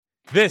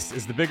This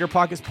is the Bigger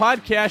Pockets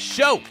Podcast,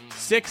 show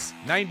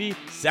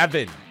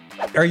 697.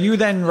 Are you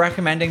then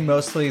recommending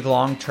mostly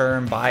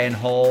long-term buy and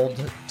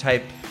hold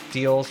type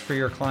deals for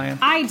your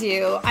clients? I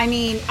do. I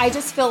mean, I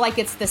just feel like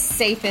it's the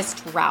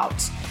safest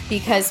route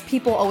because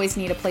people always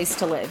need a place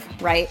to live,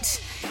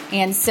 right?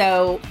 And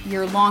so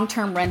your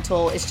long-term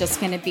rental is just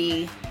going to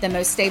be the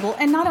most stable.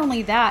 And not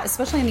only that,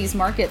 especially in these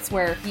markets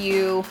where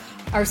you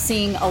are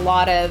seeing a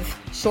lot of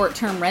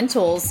short-term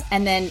rentals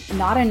and then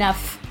not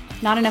enough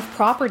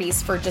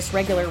properties for just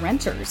regular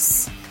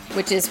renters,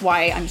 which is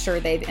why I'm sure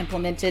they've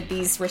implemented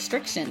these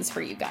restrictions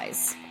for you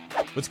guys.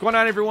 What's going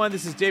on, everyone?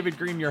 This is David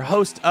Greene, your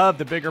host of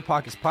the Bigger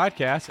Pockets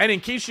Podcast. And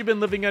in case you've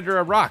been living under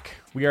a rock,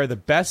 we are the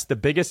best, the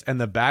biggest,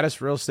 and the baddest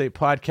real estate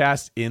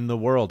podcast in the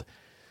world.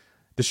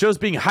 The show's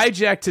being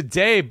hijacked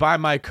today by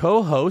my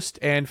co-host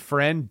and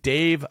friend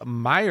Dave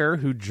Meyer,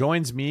 who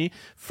joins me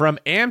from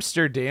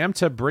Amsterdam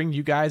to bring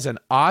you guys an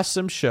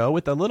awesome show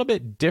with a little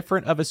bit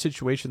different of a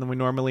situation than we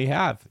normally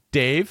have.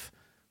 Dave,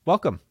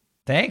 welcome.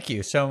 Thank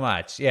you so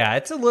much. Yeah,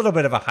 it's a little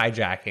bit of a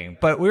hijacking,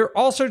 but we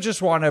also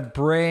just want to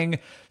bring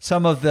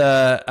some of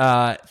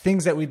the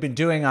things that we've been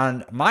doing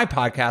on my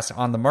podcast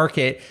On the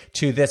Market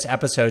to this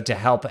episode to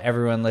help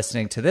everyone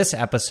listening to this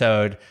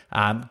episode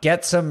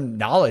get some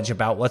knowledge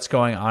about what's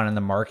going on in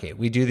the market.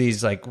 We do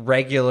these like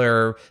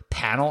regular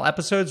panel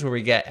episodes where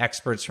we get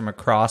experts from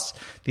across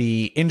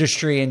the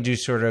industry and do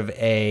sort of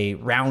a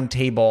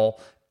roundtable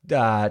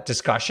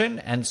discussion.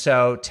 And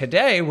so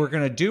today we're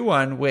going to do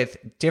one with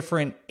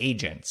different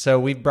agents. So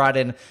we've brought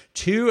in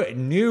two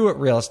new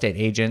real estate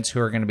agents who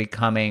are going to be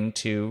coming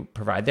to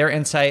provide their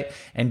insight.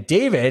 And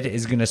David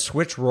is going to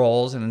switch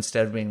roles, and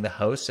instead of being the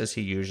host as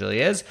he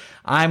usually is,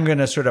 I'm going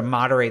to sort of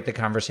moderate the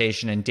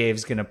conversation, and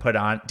David's going to put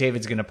on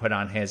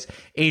his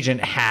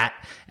agent hat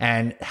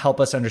and help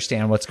us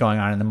understand what's going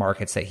on in the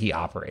markets that he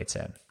operates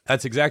in.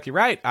 That's exactly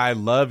right. I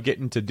love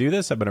getting to do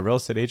this. I've been a real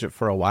estate agent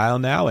for a while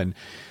now, and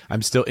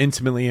I'm still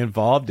intimately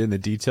involved in the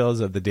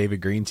details of the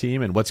David Greene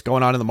team and what's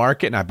going on in the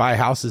market. And I buy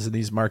houses in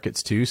these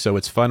markets too. So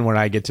it's fun when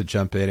I get to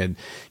jump in and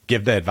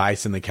give the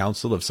advice and the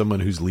counsel of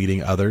someone who's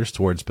leading others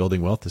towards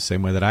building wealth the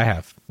same way that I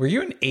have. Were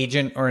you an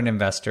agent or an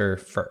investor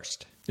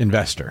first?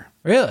 Investor.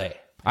 Really?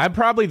 I'm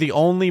probably the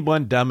only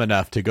one dumb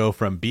enough to go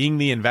from being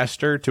the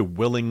investor to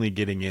willingly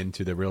getting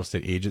into the real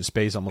estate agent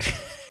space. Almost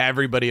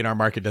everybody in our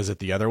market does it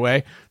the other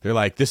way. They're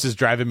like, this is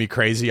driving me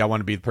crazy. I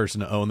want to be the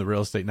person to own the real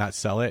estate, not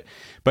sell it.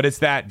 But it's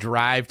that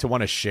drive to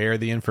want to share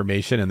the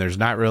information. And there's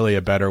not really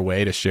a better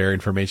way to share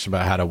information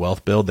about how to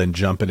wealth build than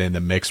jumping in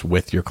the mix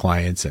with your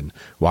clients and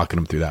walking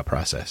them through that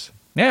process.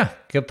 Yeah,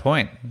 good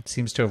point. It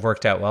seems to have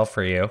worked out well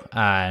for you.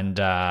 And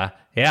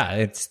yeah,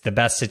 it's the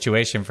best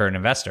situation for an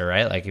investor,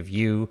 right? Like if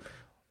you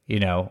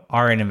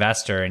are an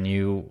investor and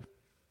you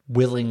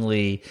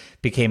willingly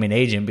became an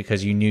agent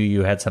because you knew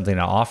you had something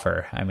to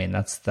offer. I mean,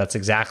 that's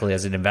exactly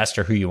as an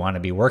investor who you want to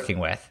be working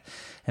with.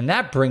 And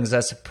that brings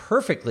us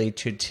perfectly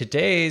to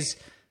today's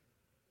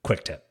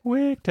quick tip.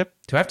 Quick tip.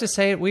 Do I have to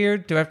say it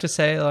weird? Do I have to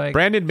say like...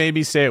 Brandon made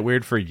me say it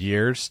weird for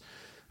years.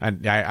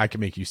 And I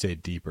can make you say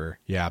it deeper.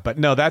 Yeah. But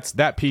no, that's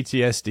that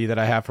PTSD that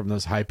I have from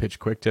those high-pitched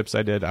quick tips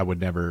I did. I would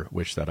never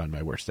wish that on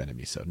my worst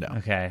enemy. So no.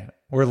 Okay.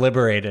 We're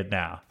liberated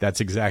now. That's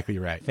exactly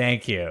right.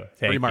 Thank you.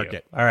 Thank Remark you.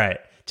 it. All right.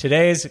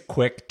 Today's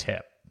quick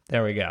tip.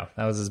 There we go.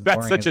 That was as boring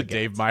That's such as a it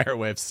Dave gets. Meyer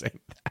way of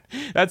saying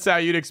that. That's how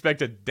you'd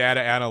expect a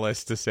data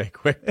analyst to say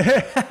quick.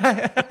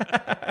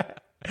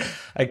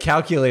 I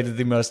calculated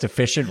the most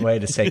efficient way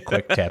to say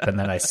quick tip, and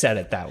then I said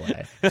it that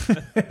way.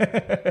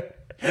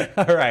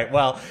 All right.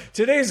 Well,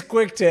 today's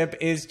quick tip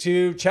is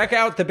to check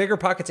out the Bigger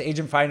Pockets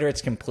Agent Finder.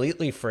 It's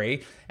completely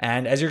free.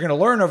 And as you're going to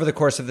learn over the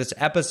course of this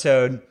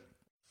episode,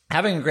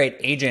 having a great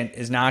agent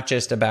is not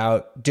just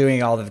about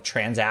doing all the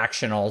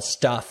transactional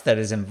stuff that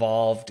is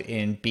involved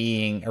in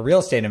being a real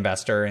estate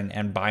investor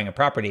and buying a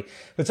property,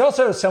 but it's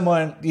also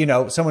someone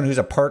who's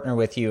a partner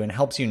with you and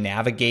helps you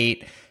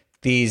navigate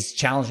these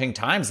challenging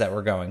times that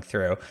we're going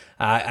through.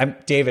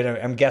 David,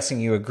 I'm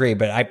guessing you agree,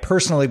 but I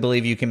personally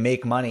believe you can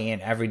make money in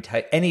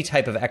any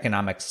type of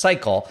economic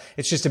cycle.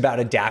 It's just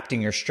about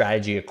adapting your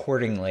strategy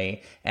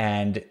accordingly.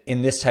 And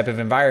in this type of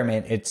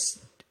environment, it's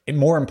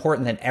more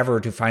important than ever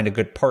to find a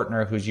good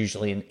partner who's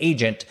usually an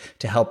agent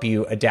to help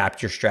you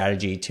adapt your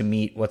strategy to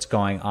meet what's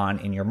going on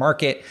in your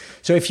market.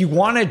 So if you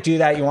want to do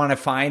that, you want to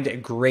find a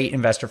great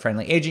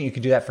investor-friendly agent, you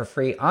can do that for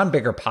free on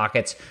Bigger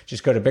Pockets.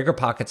 Just go to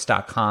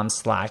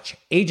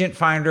biggerpockets.com/agent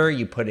finder.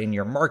 You put in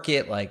your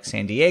market like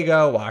San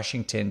Diego,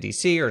 Washington,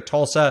 D.C., or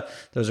Tulsa.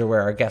 Those are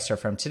where our guests are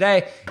from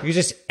today. You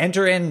just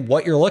enter in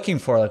what you're looking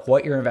for, like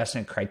what your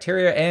investment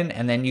criteria in,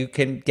 and then you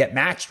can get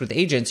matched with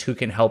agents who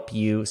can help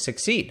you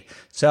succeed.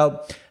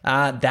 So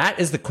that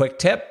is the quick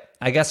tip.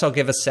 I guess I'll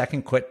give a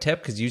second quick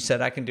tip because you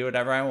said I can do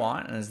whatever I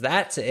want. And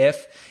that's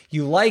if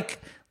you like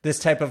this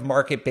type of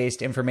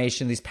market-based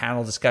information, these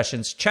panel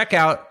discussions, check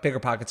out Bigger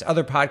Pockets'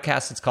 other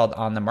podcast. It's called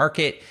On the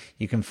Market.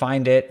 You can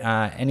find it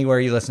anywhere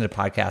you listen to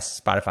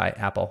podcasts, Spotify,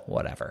 Apple,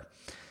 whatever.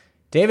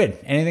 David,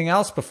 anything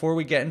else before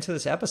we get into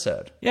this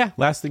episode? Yeah,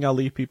 last thing I'll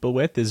leave people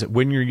with is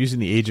when you're using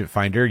the agent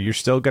finder, you're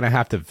still going to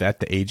have to vet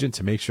the agent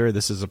to make sure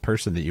this is a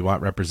person that you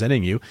want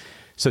representing you.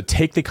 So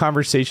take the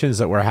conversations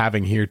that we're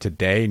having here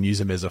today and use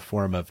them as a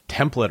form of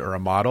template or a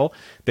model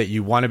that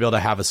you want to be able to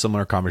have a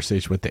similar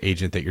conversation with the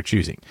agent that you're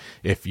choosing.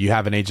 If you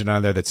have an agent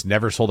on there that's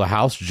never sold a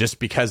house, just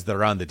because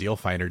they're on the deal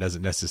finder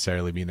doesn't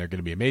necessarily mean they're going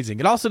to be amazing.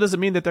 It also doesn't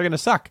mean that they're going to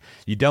suck.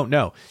 You don't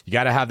know. You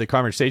got to have the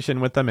conversation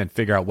with them and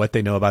figure out what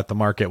they know about the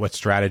market, what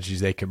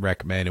strategies they can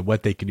recommend, and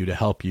what they can do to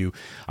help you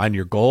on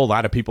your goal. A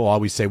lot of people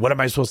always say, what am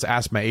I supposed to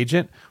ask my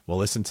agent? Well,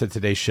 listen to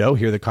today's show,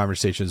 hear the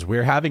conversations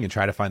we're having, and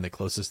try to find the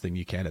closest thing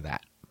you can to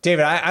that.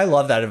 David, I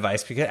love that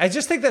advice because I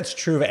just think that's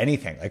true of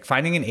anything. Like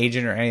finding an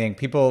agent or anything,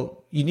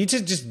 you need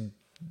to just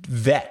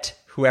vet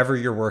whoever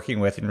you're working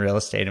with in real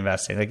estate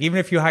investing. Like even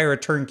if you hire a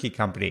turnkey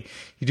company,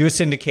 you do a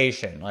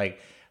syndication,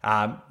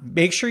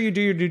 make sure you do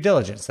your due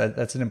diligence.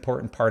 That's an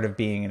important part of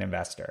being an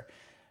investor.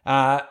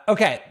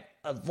 Okay.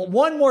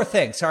 One more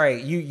thing.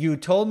 Sorry, you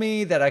told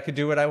me that I could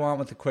do what I want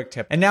with a quick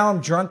tip. And now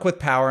I'm drunk with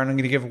power and I'm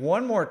going to give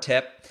one more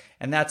tip.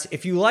 And that's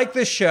if you like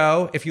this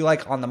show, if you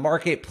like On the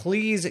Market,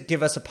 please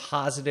give us a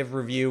positive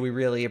review. We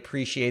really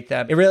appreciate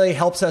them. It really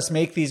helps us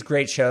make these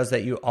great shows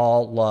that you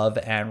all love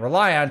and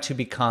rely on to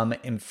become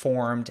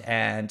informed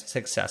and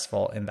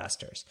successful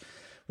investors.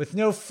 With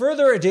no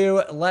further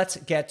ado, let's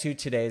get to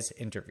today's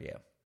interview.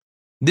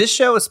 This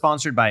show is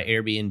sponsored by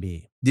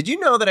Airbnb. Did you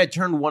know that I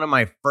turned one of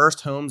my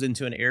first homes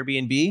into an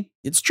Airbnb?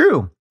 It's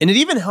true. And it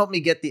even helped me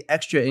get the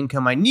extra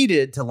income I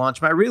needed to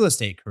launch my real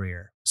estate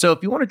career. So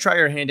if you want to try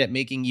your hand at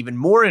making even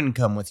more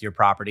income with your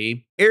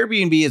property,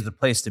 Airbnb is the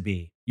place to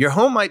be. Your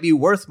home might be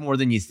worth more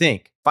than you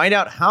think. Find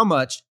out how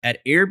much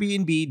at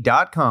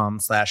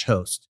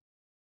airbnb.com/host.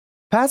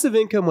 Passive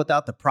income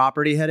without the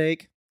property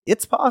headache?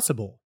 It's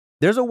possible.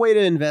 There's a way to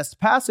invest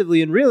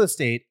passively in real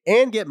estate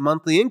and get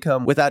monthly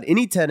income without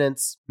any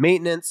tenants,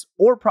 maintenance,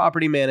 or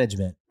property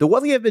management. The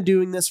Wealthy have been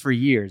doing this for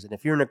years, and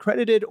if you're an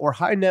accredited or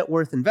high net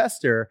worth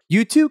investor,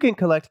 you too can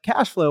collect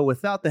cash flow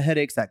without the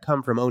headaches that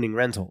come from owning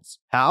rentals.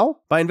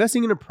 How? By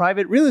investing in a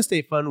private real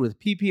estate fund with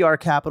PPR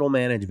Capital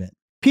Management.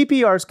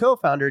 PPR's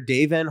co-founder,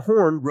 Dave Van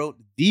Horn, wrote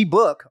the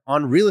book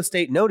on real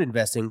estate note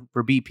investing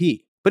for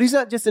BP. But he's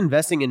not just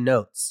investing in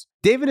notes.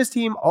 Dave and his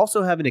team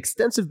also have an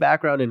extensive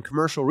background in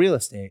commercial real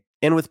estate.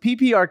 And with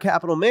PPR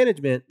Capital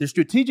Management, they're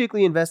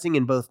strategically investing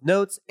in both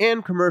notes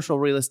and commercial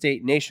real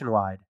estate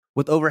nationwide.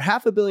 With over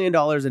 $500 million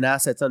in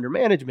assets under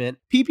management,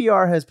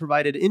 PPR has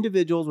provided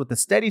individuals with a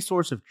steady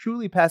source of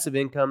truly passive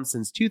income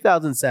since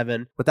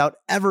 2007 without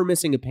ever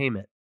missing a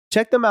payment.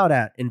 Check them out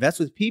at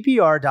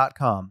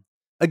investwithppr.com.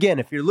 Again,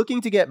 if you're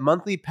looking to get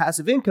monthly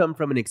passive income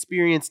from an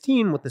experienced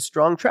team with a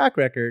strong track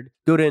record,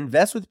 go to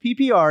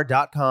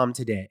investwithppr.com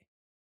today.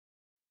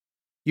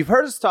 You've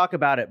heard us talk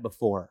about it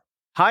before.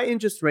 High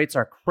interest rates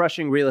are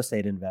crushing real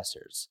estate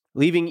investors,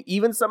 leaving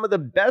even some of the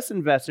best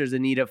investors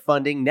in need of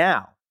funding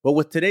now. But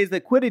with today's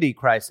liquidity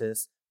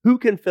crisis, who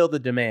can fill the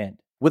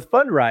demand? With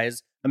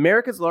Fundrise,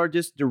 America's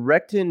largest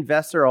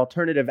direct-to-investor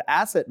alternative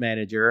asset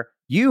manager,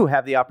 you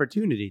have the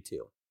opportunity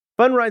to.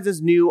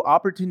 Fundrise's new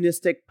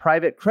opportunistic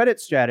private credit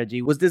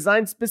strategy was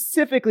designed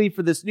specifically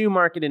for this new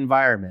market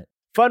environment.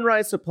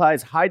 Fundrise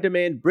supplies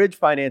high-demand bridge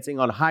financing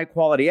on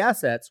high-quality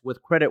assets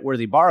with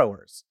credit-worthy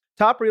borrowers.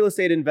 Top real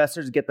estate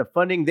investors get the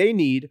funding they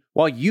need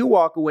while you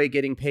walk away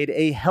getting paid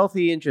a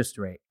healthy interest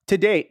rate. To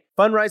date,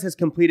 Fundrise has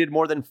completed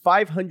more than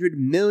 $500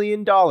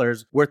 million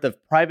worth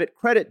of private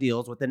credit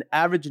deals with an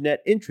average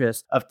net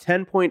interest of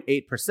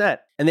 10.8%,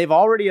 and they've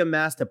already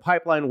amassed a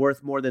pipeline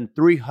worth more than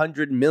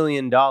 $300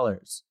 million.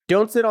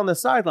 Don't sit on the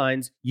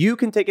sidelines. You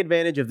can take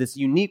advantage of this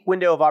unique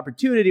window of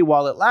opportunity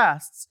while it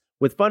lasts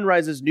with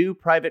Fundrise's new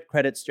private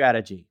credit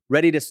strategy.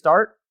 Ready to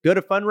start? Go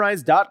to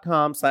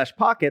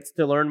fundrise.com/pockets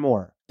to learn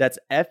more. That's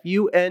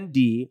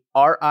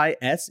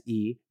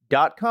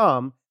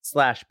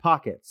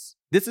fundrise.com/pockets.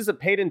 This is a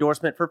paid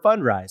endorsement for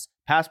Fundrise.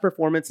 Past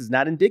performance is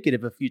not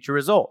indicative of future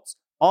results.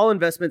 All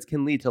investments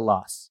can lead to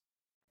loss.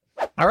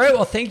 All right.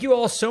 Well, thank you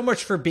all so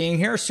much for being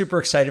here. Super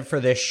excited for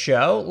this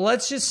show.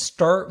 Let's just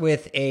start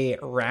with a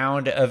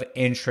round of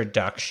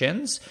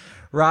introductions.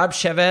 Rob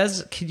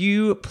Chavez, could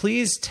you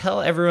please tell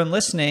everyone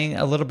listening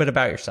a little bit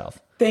about yourself?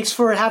 Thanks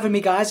for having me,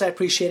 guys. I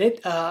appreciate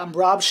it. I'm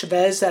Rob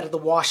Chavez out of the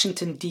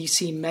Washington,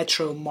 D.C.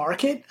 metro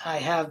market. I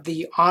have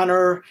the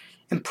honor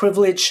and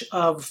privilege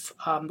of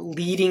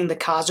leading the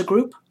Casa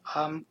Group.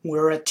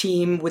 We're a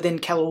team within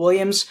Keller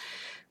Williams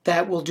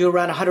that will do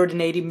around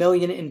 $180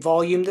 million in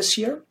volume this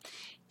year.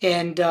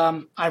 And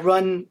I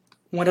run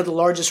one of the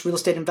largest real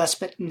estate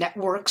investment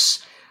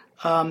networks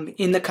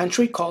in the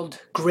country called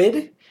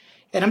Grid.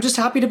 And I'm just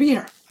happy to be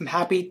here. I'm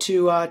happy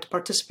to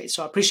participate.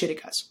 So I appreciate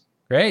it, guys.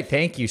 Great.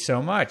 Thank you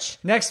so much.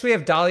 Next, we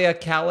have Dalia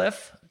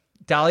Khalif.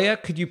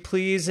 Dalia, could you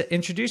please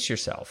introduce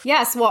yourself?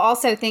 Yes. Well,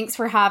 also, thanks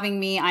for having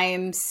me. I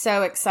am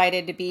so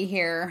excited to be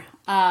here.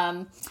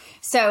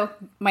 So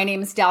my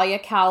name is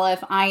Dalia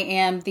Khalif. I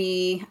am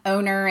the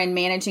owner and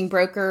managing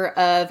broker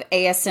of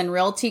ASN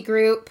Realty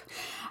Group.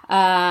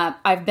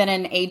 I've been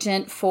an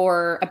agent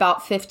for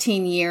about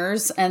 15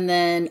 years and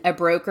then a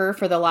broker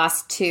for the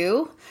last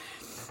 2.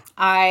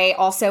 I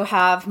also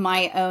have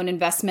my own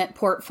investment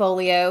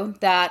portfolio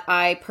that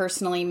I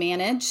personally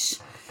manage.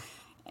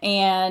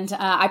 And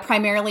I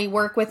primarily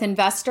work with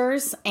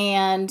investors,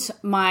 and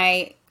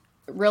my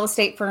real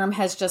estate firm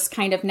has just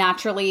kind of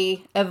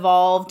naturally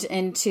evolved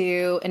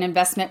into an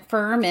investment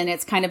firm, and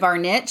it's kind of our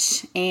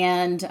niche.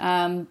 And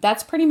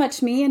that's pretty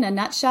much me in a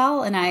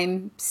nutshell. And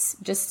I'm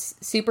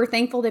just super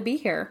thankful to be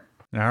here.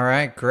 All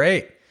right,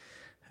 great.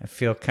 I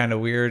feel kind of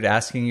weird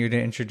asking you to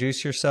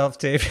introduce yourself,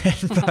 David,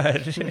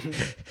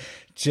 but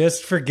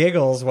just for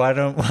giggles, why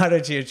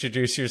don't you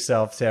introduce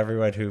yourself to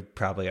everyone who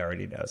probably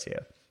already knows you?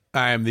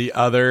 I am the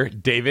other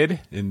David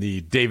in the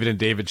David and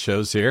David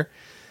shows here,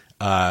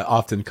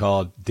 often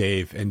called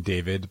Dave and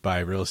David by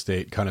real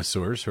estate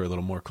connoisseurs who are a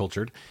little more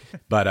cultured.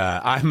 But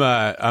I'm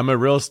a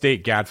real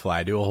estate gadfly.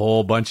 I do a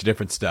whole bunch of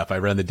different stuff. I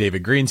run the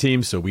David Green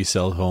team, so we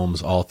sell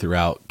homes all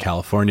throughout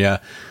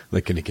California.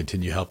 Looking to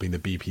continue helping the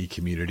BP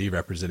community,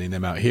 representing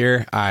them out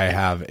here. I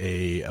have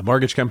a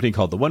mortgage company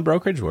called The One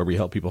Brokerage, where we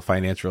help people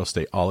finance real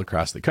estate all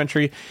across the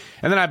country.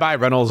 And then I buy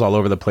rentals all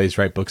over the place,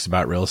 write books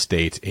about real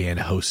estate, and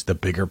host the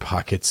Bigger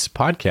Pockets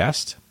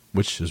podcast,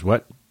 which is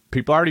what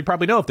people already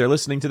probably know if they're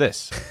listening to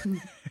this.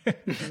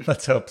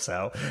 Let's hope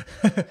so.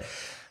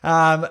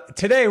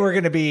 Today, we're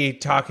going to be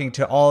talking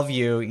to all of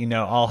you. You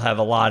know, all have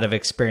a lot of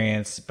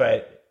experience,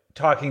 but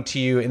talking to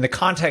you in the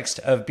context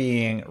of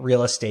being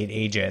real estate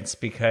agents,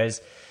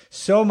 because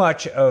so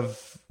much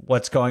of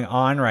what's going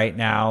on right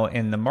now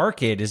in the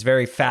market is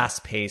very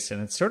fast paced,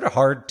 and it's sort of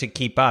hard to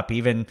keep up.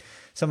 Even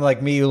someone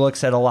like me who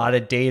looks at a lot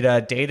of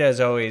data is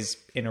always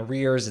in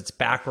arrears, it's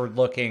backward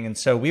looking. And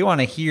so we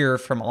want to hear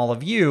from all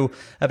of you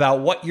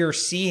about what you're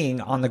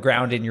seeing on the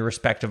ground in your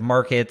respective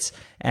markets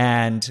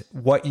and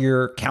what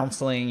you're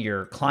counseling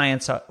your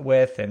clients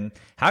with, and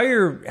how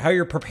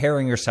you're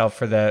preparing yourself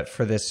for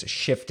this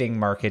shifting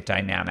market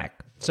dynamic.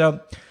 So,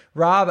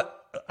 Rob,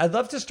 I'd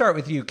love to start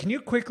with you. Can you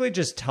quickly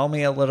just tell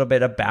me a little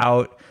bit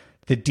about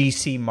the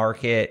DC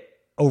market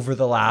over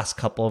the last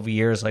couple of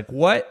years? Like,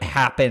 what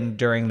happened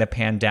during the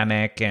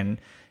pandemic, and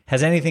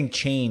has anything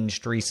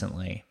changed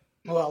recently?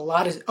 Well,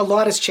 a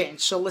lot has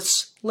changed. So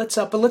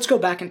let's go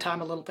back in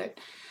time a little bit.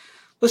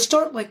 Let's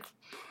start like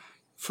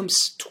from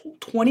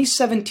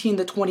 2017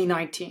 to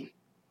 2019,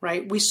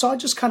 right? We saw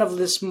just kind of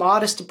this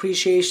modest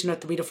appreciation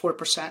at 3 to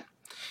 4%.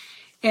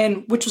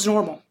 And which was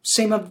normal.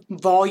 Same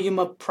volume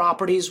of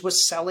properties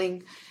was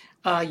selling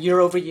year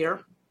over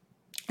year.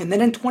 And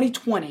then in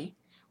 2020,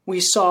 we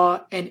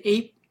saw an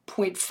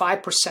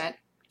 8.5%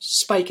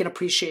 spike in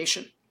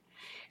appreciation.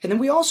 And then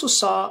we also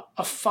saw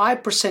a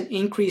 5%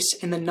 increase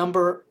in the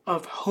number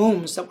of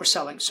homes that were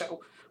selling.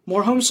 So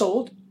more homes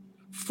sold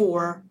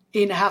for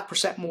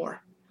 8.5%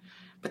 more.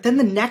 But then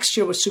the next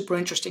year was super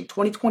interesting.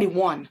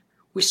 2021,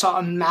 we saw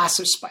a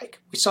massive spike.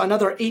 We saw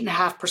another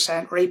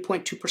 8.5% or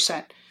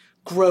 8.2%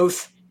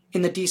 growth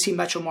in the DC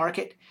metro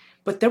market.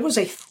 But there was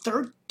a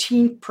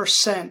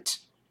 13%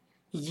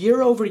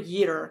 year over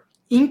year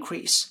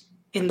increase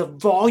in the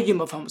volume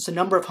of homes, the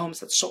number of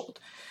homes that sold.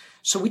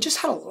 So we just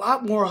had a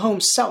lot more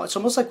homes sell. It's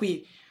almost like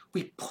we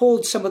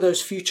pulled some of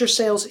those future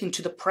sales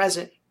into the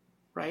present,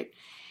 right?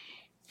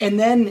 And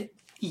then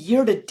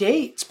year to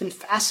date, it's been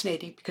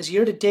fascinating because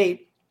year to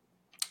date,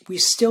 we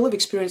still have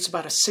experienced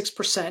about a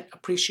 6%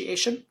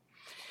 appreciation,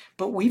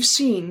 but we've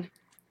seen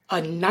a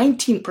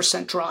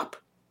 19% drop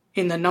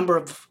in the number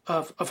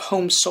of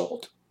homes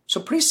sold.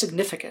 So pretty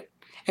significant.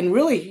 And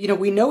really,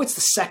 we know it's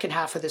the second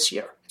half of this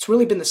year. It's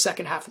really been the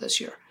second half of this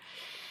year.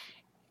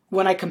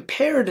 When I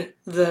compared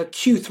the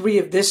Q3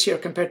 of this year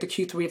compared to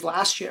Q3 of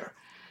last year,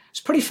 it's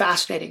pretty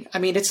fascinating. I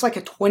mean, it's like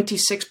a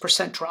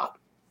 26% drop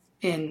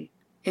in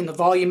the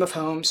volume of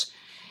homes,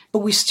 but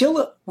we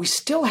still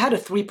had a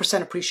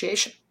 3%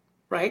 appreciation,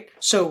 right?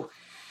 So,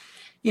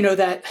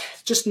 that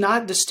just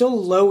there's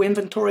still low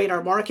inventory in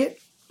our market,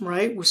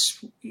 right?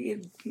 Was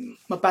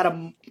about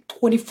a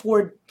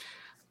 24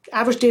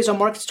 average days on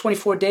market is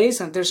 24 days,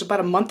 and there's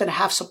about a month and a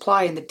half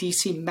supply in the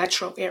DC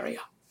metro area,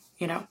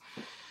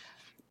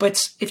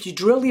 But if you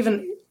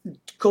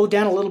go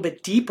down a little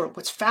bit deeper,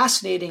 what's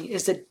fascinating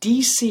is that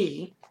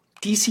DC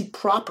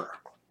proper,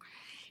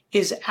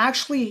 is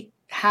actually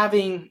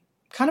having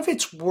kind of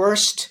its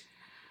worst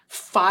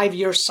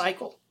 5-year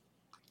cycle.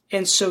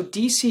 And so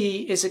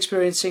DC is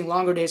experiencing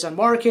longer days on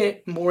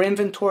market, more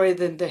inventory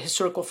than the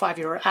historical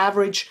 5-year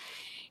average.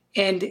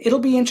 And it'll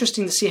be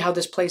interesting to see how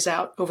this plays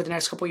out over the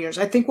next couple of years.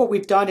 I think what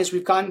we've done is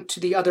we've gone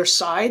to the other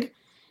side.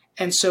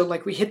 And so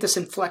we hit this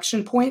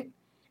inflection point.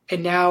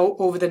 And now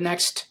over the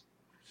next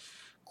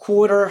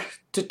quarter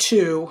to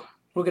 2,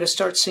 we're going to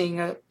start seeing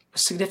a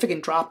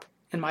significant drop,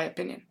 in my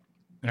opinion.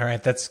 All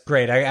right, that's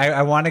great.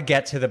 I want to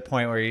get to the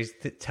point where you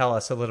tell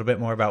us a little bit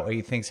more about what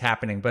you think's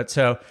happening. But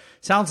so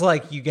sounds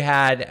like you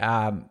had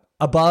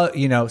above,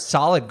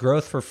 solid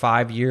growth for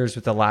 5 years,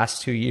 with the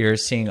last 2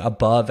 years seeing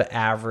above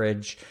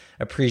average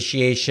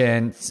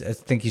appreciation. I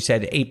think you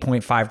said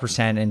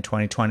 8.5% in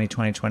 2020,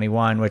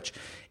 2021, which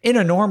in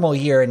a normal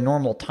year, in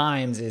normal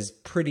times, is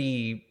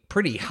pretty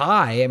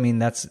high. I mean,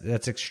 that's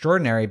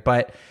extraordinary,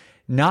 but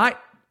not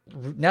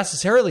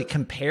necessarily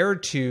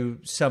compared to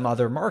some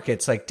other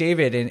markets. Like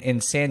David,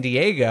 in San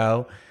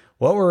Diego,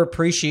 what were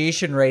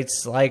appreciation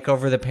rates like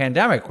over the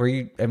pandemic?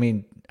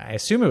 I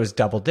assume it was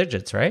double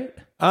digits, right?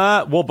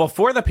 Well,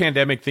 before the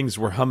pandemic, things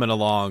were humming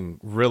along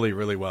really,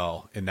 really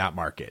well in that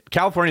market.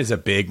 California is a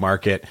big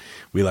market.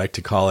 We like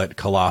to call it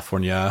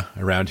California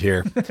around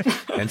here.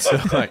 And so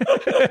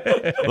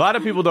a lot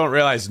of people don't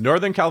realize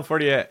Northern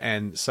California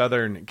and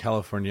Southern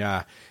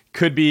California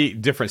could be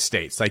different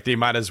states. Like they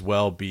might as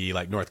well be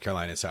like North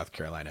Carolina, South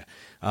Carolina.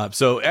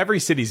 So every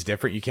city's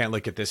different. You can't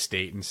look at this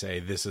state and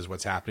say this is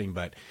what's happening.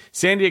 But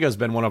San Diego's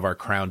been one of our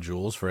crown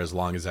jewels for as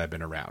long as I've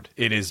been around.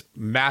 It is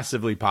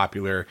massively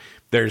popular.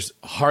 There's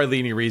hardly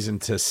any reason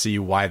to see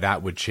why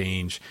that would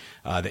change.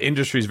 The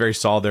industry is very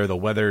solid there. The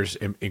weather's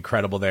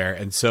incredible there.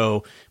 And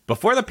so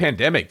before the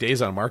pandemic,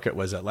 days on market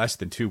was at less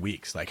than 2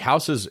 weeks. Like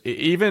houses,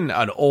 even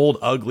an old,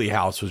 ugly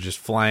house was just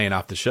flying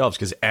off the shelves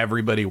because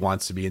everybody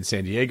wants to be in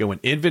San Diego. And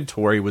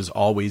inventory was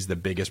always the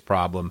biggest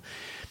problem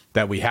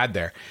that we had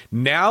there.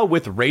 Now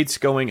with rates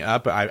going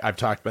up, I've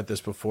talked about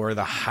this before,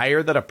 the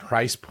higher that a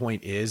price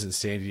point is in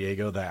San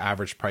Diego, the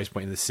average price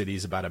point in the city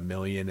is about $1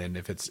 million. And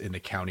if it's in the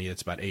county,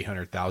 it's about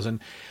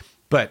 800,000.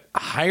 But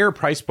higher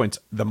price points,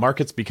 the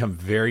markets become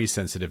very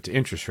sensitive to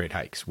interest rate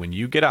hikes. When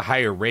you get a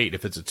higher rate,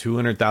 if it's a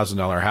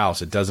 $200,000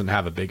 house, it doesn't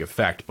have a big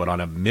effect. But on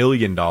 $1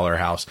 million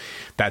house,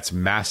 that's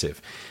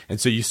massive. And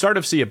so you sort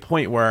of see a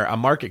point where a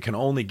market can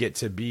only get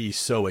to be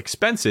so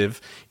expensive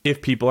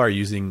if people are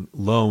using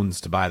loans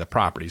to buy the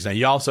properties. Now,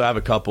 you also have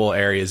a couple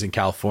areas in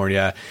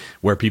California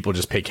where people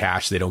just pay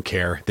cash. They don't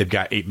care. They've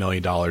got $8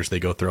 million.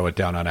 They go throw it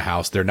down on a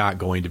house. They're not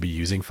going to be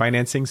using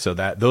financing. So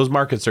that those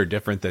markets are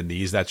different than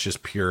these. That's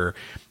just pure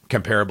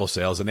comparable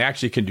sales, and they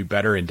actually can do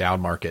better in down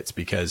markets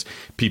because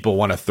people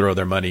want to throw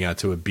their money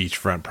onto a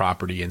beachfront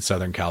property in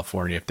Southern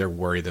California if they're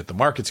worried that the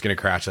market's going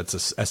to crash.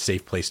 That's a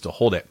safe place to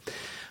hold it.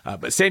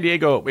 But San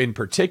Diego in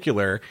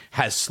particular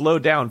has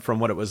slowed down from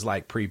what it was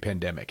like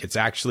pre-pandemic. It's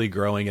actually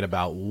growing at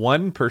about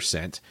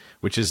 1%,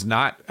 which is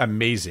not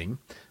amazing,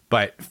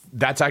 but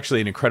that's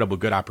actually an incredible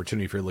good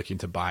opportunity if you're looking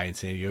to buy in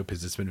San Diego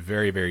because it's been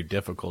very, very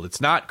difficult.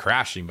 It's not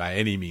crashing by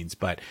any means,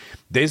 but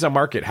days on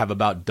market have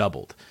about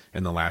doubled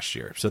in the last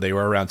year. So they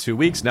were around 2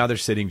 weeks. Now they're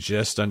sitting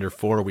just under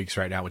 4 weeks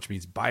right now, which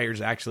means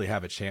buyers actually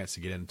have a chance to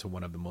get into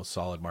one of the most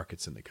solid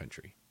markets in the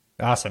country.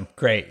 Awesome.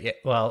 Great. Yeah,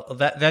 well,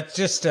 that's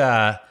just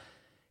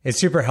it's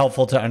super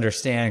helpful to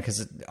understand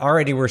because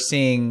already we're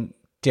seeing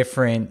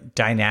different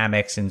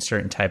dynamics in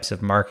certain types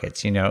of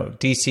markets.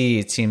 DC,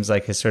 it seems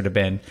like, has sort of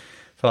been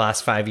for the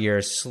last 5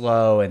 years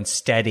slow and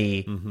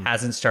steady,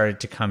 hasn't started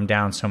to come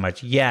down so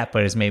much yet,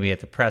 but is maybe at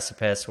the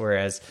precipice,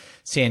 whereas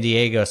San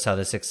Diego saw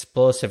this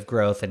explosive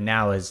growth and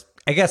now is,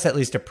 I guess, at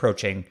least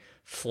approaching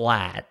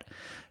flat.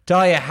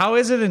 Dahlia, how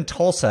is it in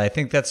Tulsa? I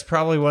think that's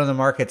probably one of the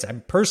markets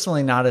I'm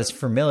personally not as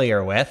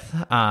familiar with.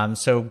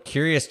 So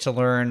curious to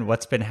learn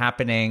what's been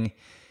happening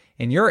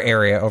in your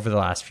area over the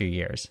last few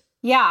years.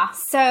 Yeah.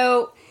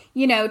 So,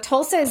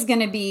 Tulsa is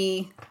going to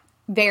be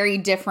very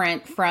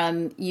different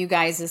from you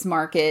guys'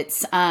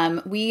 markets.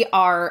 We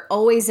are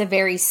always a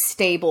very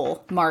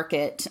stable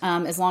market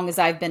as long as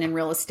I've been in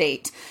real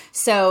estate.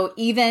 So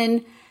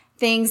even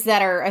things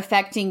that are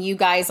affecting you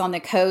guys on the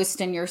coast,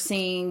 and you're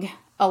seeing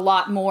a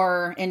lot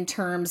more in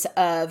terms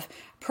of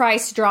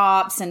price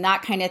drops and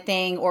that kind of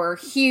thing, or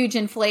huge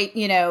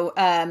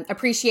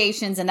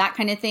appreciations and that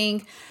kind of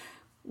thing.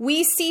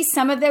 We see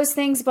some of those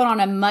things, but on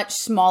a much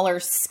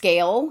smaller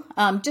scale,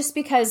 just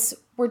because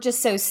we're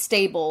just so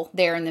stable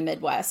there in the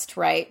Midwest,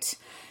 right?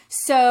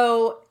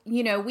 So,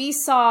 we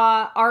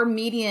saw our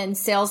median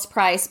sales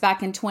price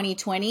back in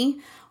 2020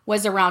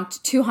 was around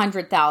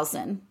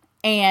 $200,000.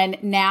 And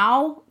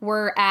now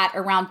we're at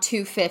around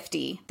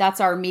 $250,000.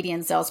 That's our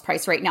median sales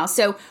price right now.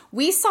 So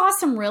we saw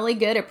some really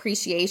good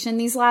appreciation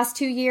these last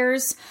 2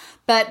 years.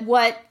 But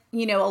what,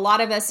 a lot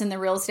of us in the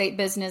real estate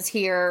business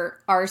here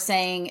are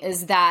saying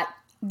is that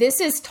this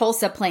is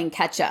Tulsa playing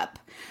catch up.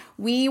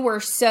 We were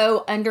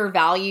so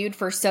undervalued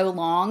for so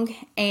long,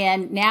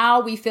 and now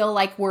we feel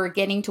like we're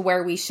getting to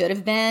where we should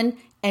have been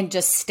and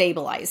just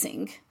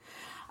stabilizing.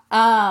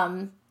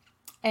 And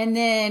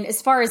then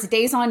as far as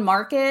days on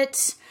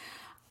market,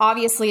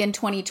 obviously in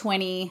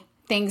 2020,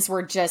 things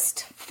were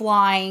just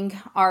flying.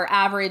 Our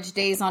average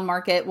days on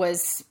market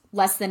was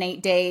less than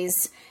 8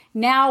 days.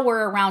 Now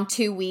we're around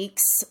 2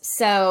 weeks.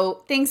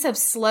 So things have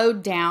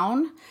slowed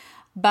down,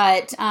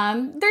 but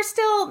they're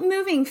still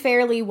moving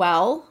fairly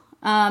well.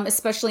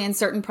 Especially in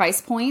certain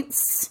price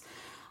points.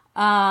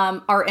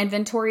 Our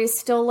inventory is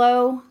still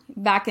low.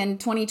 Back in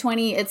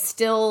 2020, it's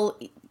still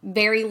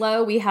very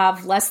low. We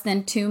have less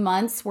than 2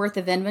 months worth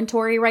of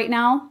inventory right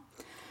now.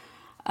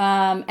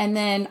 And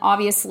then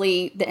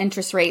obviously the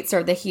interest rates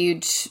are the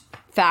huge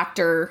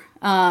factor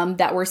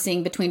that we're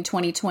seeing between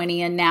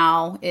 2020 and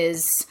now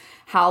is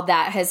how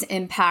that has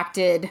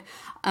impacted,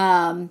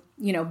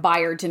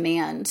 buyer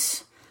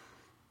demand.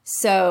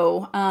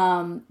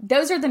 So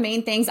those are the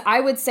main things. I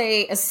would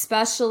say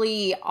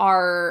especially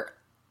our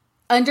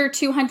under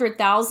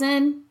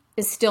 200,000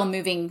 is still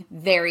moving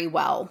very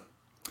well.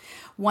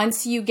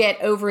 Once you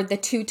get over the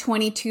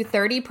 220,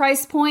 230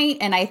 price point,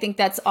 and I think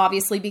that's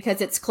obviously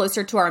because it's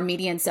closer to our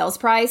median sales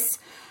price,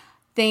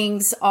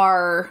 things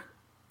are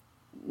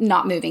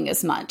not moving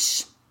as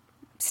much,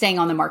 staying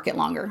on the market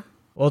longer.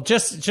 Well,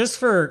 just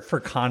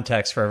for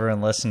context for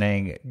everyone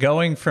listening,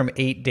 going from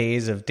 8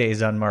 days of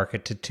days on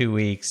market to 2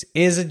 weeks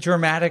is a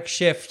dramatic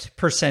shift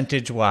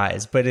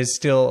percentage-wise, but is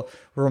still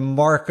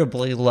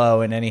remarkably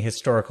low in any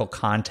historical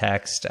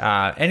context.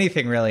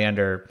 Anything really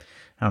under,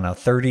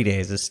 30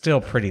 days is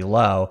still pretty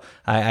low,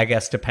 I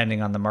guess,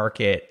 depending on the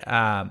market.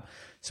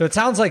 So it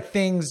sounds like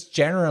things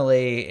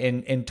generally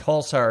in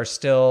Tulsa are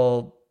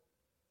still,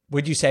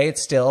 would you say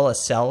it's still a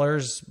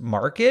seller's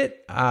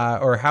market?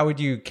 Or how would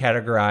you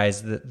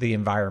categorize the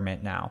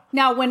environment now?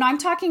 Now, when I'm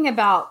talking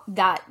about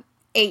that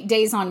 8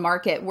 days on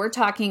market, we're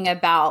talking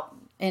about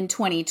in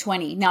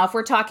 2020. Now, if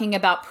we're talking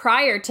about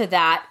prior to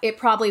that, it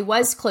probably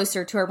was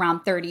closer to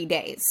around 30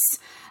 days.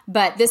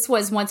 But this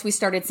was once we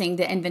started seeing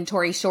the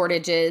inventory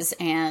shortages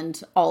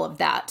and all of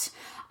that.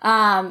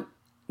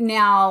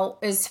 Now,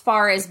 as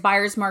far as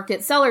buyer's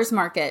market, seller's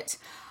market,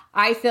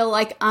 I feel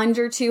like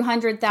under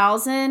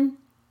 200,000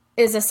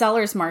 is a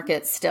seller's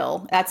market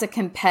still. That's a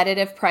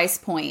competitive price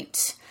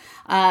point.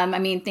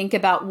 Think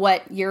about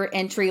what your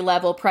entry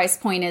level price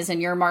point is in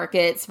your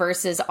markets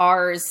versus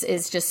ours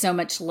is just so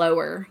much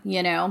lower,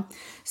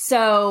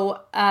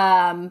 So,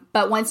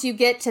 but once you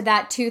get to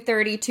that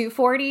 230,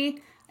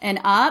 240 and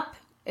up,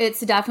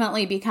 it's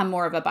definitely become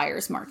more of a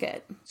buyer's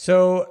market.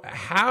 So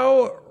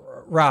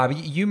Rob,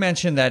 you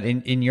mentioned that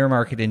in your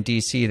market in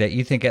DC that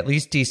you think at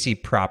least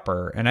DC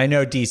proper, and I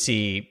know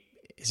DC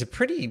is a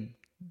pretty,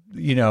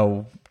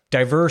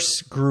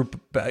 diverse group,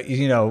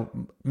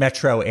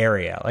 metro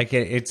area. Like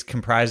it's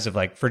comprised of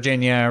like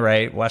Virginia,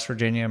 right? West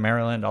Virginia,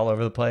 Maryland, all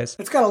over the place.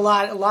 It's got a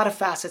lot of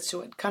facets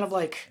to it. Kind of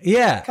like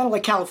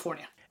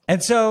California.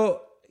 And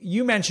so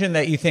you mentioned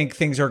that you think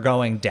things are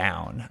going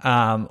down.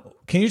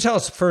 Can you tell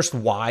us first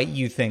why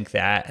you think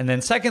that? And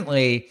then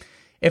secondly,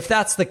 if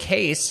that's the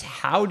case,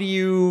 how do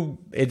you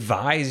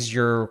advise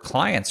your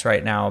clients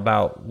right now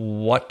about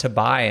what to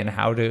buy and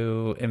how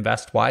to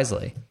invest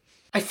wisely?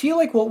 I feel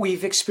like what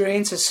we've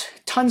experienced is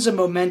tons of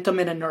momentum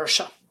and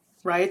inertia,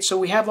 right? So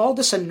we have all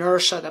this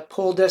inertia that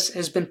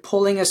has been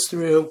pulling us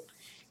through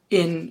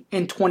in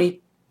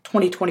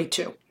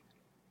 2022.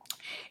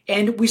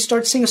 And we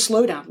start seeing a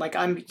slowdown. Like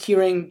I'm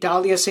hearing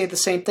Dahlia say the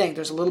same thing.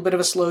 There's a little bit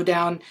of a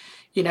slowdown,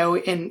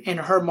 in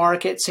her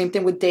market. Same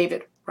thing with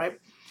David, right?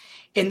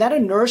 And that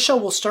inertia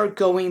will start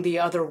going the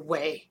other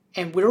way.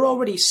 And we're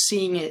already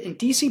seeing it in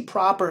DC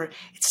proper.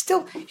 It's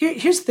still,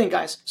 here's the thing,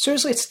 guys.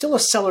 Seriously, it's still a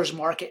seller's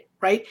market,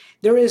 right?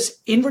 There is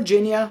in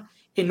Virginia,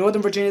 in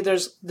Northern Virginia,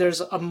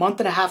 there's a month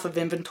and a half of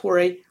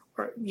inventory.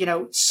 Or,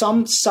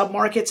 some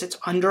submarkets, it's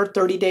under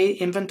 30-day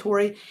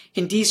inventory.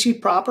 In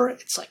DC proper,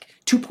 it's like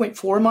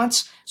 2.4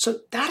 months. So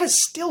that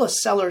is still a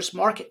seller's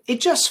market. It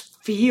just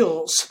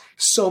feels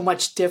so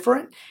much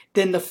different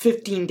than the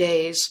 15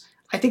 days.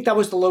 I think that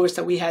was the lowest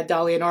that we had,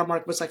 Dahlia, in our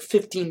market was like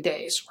 15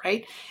 days,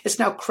 right? It's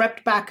now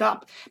crept back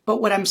up.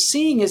 But what I'm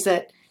seeing is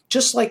that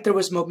just like there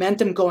was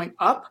momentum going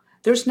up,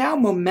 there's now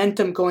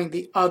momentum going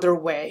the other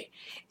way.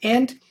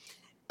 And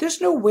there's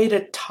no way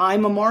to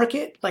time a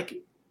market. Like,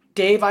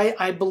 Dave,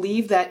 I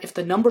believe that if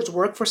the numbers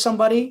work for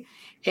somebody,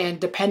 and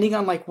depending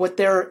on like what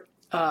their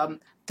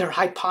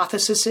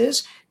hypothesis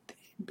is,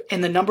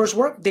 and the numbers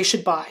work, they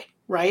should buy,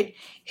 right?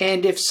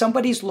 And if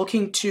somebody's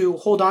looking to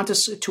hold on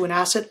to an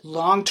asset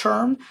long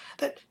term,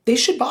 that they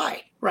should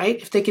buy,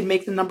 right? If they can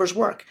make the numbers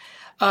work.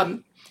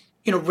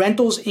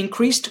 Rentals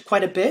increased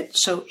quite a bit,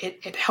 so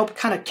it helped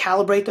kind of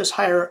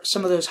calibrate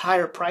some of those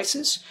higher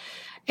prices.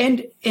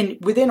 And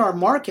within our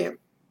market,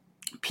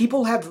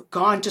 people have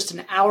gone just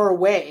an hour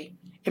away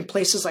in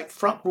places like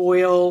Front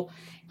Royal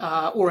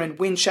or in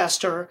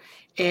Winchester,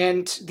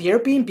 and the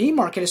Airbnb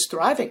market is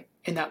thriving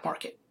in that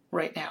market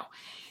right now.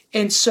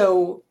 And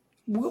so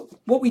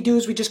what we do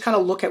is we just kind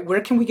of look at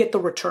where can we get the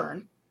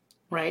return,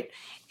 right?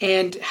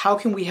 And how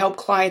can we help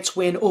clients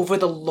win over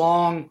the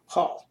long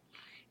haul?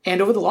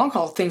 And over the long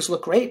haul, things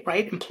look great,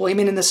 right?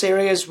 Employment in this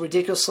area is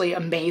ridiculously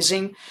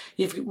amazing.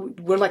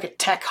 We're like a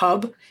tech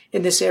hub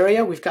in this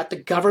area. We've got the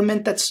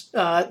government that's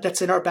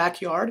in our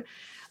backyard.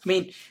 I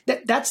mean,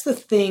 that's the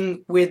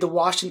thing with the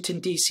Washington,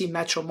 D.C.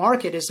 metro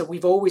market is that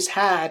we've always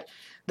had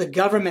the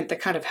government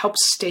that kind of helps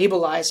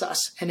stabilize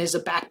us and is a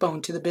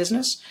backbone to the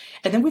business.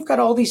 And then we've got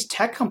all these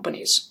tech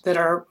companies that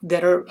are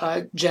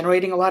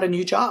generating a lot of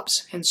new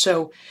jobs. And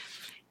so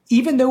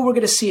even though we're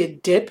going to see a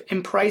dip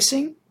in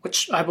pricing,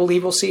 which I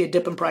believe we'll see a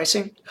dip in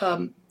pricing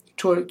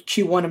toward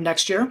Q1 of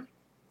next year,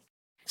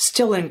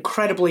 still an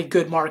incredibly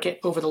good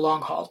market over the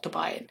long haul to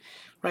buy it,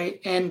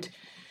 right? And,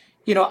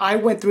 I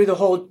went through the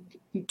whole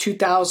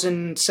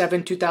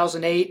 2007,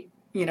 2008,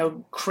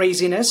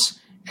 craziness.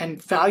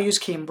 and values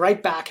came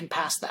right back and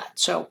past that.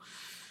 So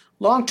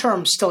long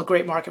term, still a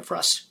great market for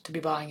us to be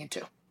buying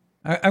into.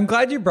 I'm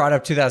glad you brought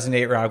up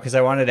 2008, Rob, because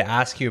I wanted to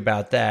ask you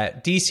about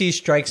that. DC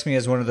strikes me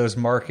as one of those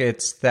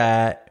markets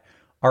that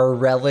are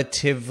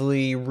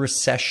relatively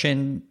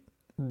recession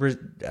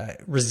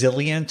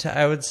resilient,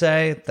 I would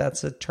say, if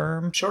that's a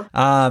term. Sure.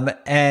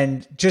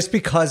 And just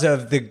because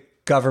of the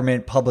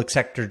government public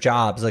sector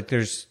jobs, like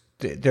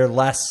they're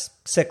less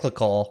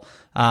cyclical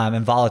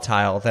and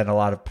volatile than a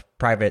lot of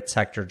private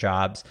sector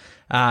jobs.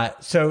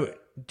 So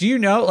do you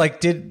know, like,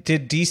 did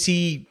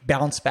DC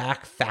bounce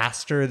back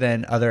faster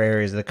than other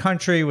areas of the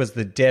country? Was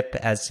the dip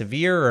as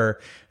severe, or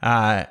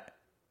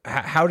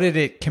how did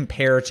it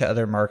compare to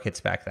other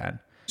markets back then?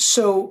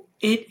 So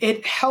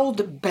it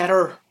held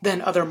better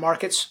than other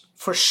markets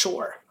for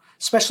sure,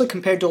 especially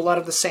compared to a lot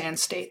of the sand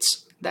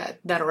states that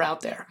are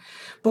out there.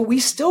 But we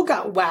still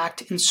got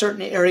whacked in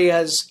certain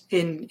areas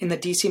in the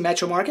DC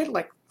metro market,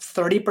 like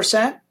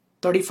 30%,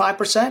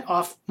 35%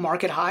 off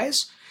market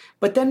highs.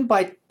 But then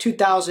by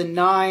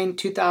 2009,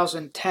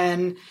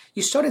 2010,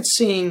 you started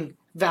seeing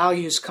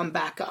values come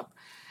back up.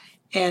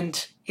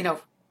 And,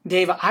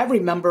 Dave, I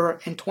remember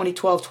in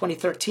 2012,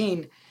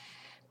 2013,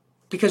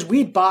 because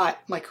we bought,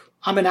 like,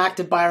 I'm an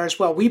active buyer as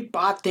well. We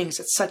bought things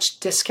at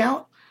such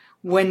discount.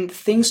 When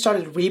things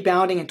started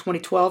rebounding in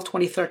 2012,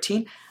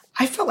 2013,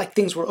 I felt like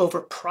things were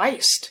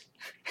overpriced.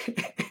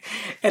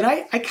 And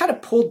I kind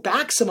of pulled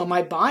back some of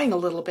my buying a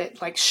little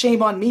bit, like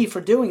shame on me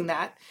for doing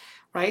that,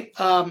 right?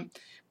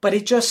 But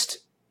there'd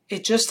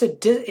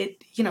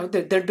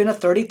been a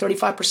 30,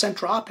 35%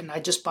 drop, and I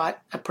just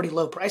bought at pretty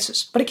low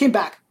prices. But it came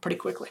back pretty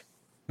quickly.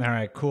 All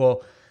right,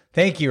 cool.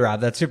 Thank you, Rob.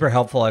 That's super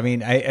helpful. I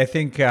mean, I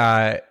think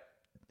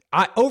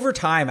over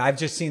time, I've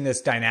just seen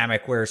this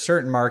dynamic where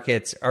certain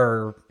markets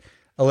are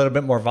a little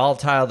bit more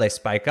volatile. They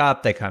spike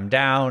up, they come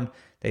down,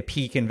 they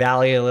peak and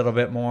valley a little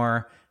bit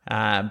more.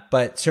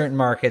 But certain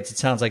markets, it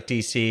sounds like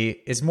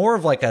DC is more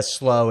of like a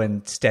slow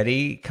and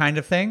steady kind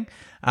of thing.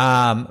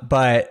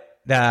 But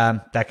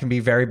that can be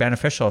very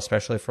beneficial,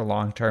 especially for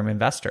long-term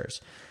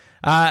investors.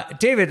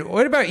 David,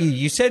 what about you?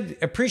 You said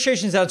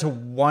appreciation is down to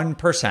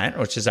 1%,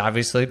 which is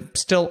obviously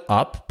still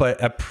up,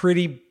 but a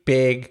pretty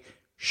big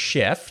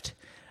shift.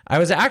 I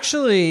was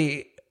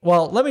actually,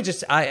 well, let me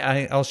just,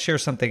 I'll share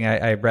something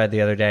I read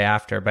the other day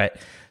after, but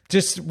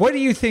just what do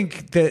you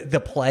think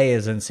the play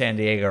is in San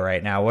Diego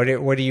right now? What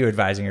are you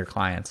advising your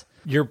clients?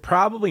 You're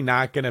probably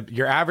not going to,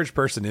 your average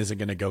person isn't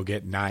going to go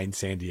get 9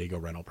 San Diego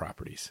rental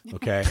properties.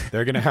 Okay.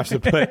 They're going to have to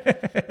put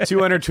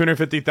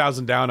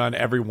 $250,000 down on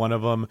every one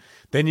of them.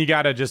 Then you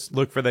got to just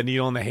look for the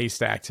needle in the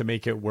haystack to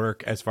make it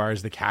work as far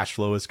as the cash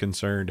flow is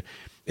concerned.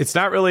 It's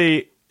not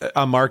really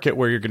a market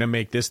where you're going to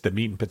make this the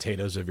meat and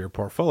potatoes of your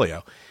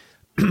portfolio.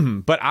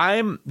 But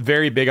I'm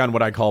very big on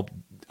what I call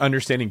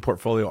understanding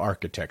portfolio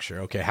architecture.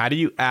 Okay. How do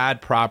you add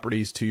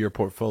properties to your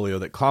portfolio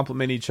that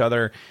complement each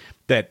other,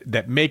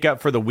 that make up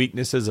for the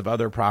weaknesses of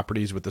other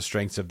properties with the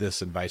strengths of this,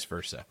 and vice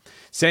versa?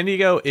 San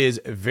Diego is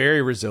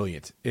very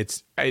resilient.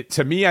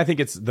 To me, I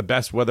think it's the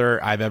best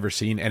weather I've ever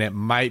seen, and it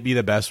might be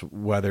the best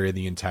weather in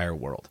the entire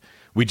world.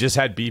 We just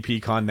had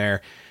BPCon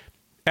there.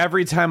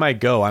 Every time I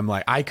go, I'm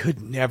like, I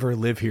could never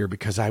live here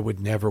because I would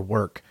never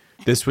work.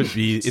 This would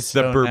be, it's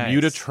so the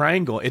Bermuda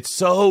Triangle. It's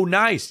so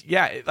nice.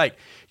 Yeah. Like,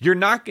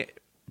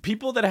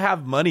 people that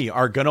have money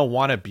are going to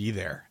want to be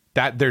there.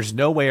 That there's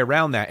no way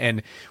around that.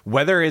 And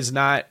weather is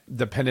not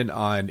dependent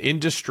on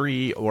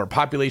industry or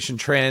population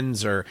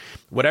trends or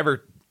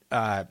whatever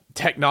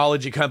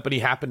technology company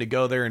happened to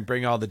go there and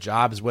bring all the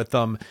jobs with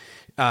them.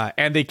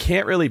 And they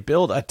can't really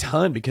build a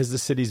ton because the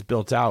city's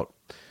built out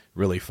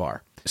really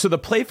far. So the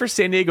play for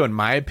San Diego, in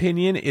my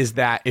opinion, is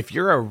that if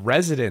you're a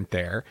resident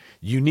there,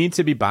 you need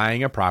to be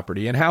buying a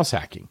property and house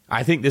hacking.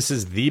 I think this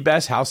is the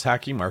best house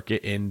hacking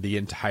market in the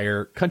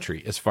entire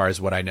country, as far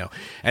as what I know.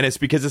 And it's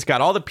because it's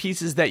got all the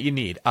pieces that you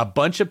need. A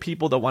bunch of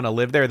people that want to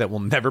live there that will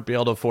never be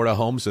able to afford a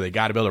home, so they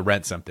got to be able to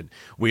rent something.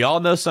 We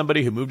all know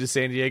somebody who moved to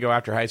San Diego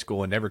after high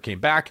school and never came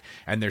back,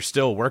 and they're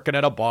still working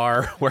at a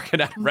bar, working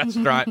at a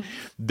restaurant.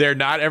 They're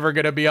not ever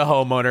going to be a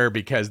homeowner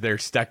because they're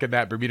stuck in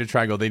that Bermuda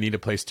Triangle. They need a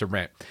place to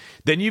rent.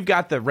 Then you've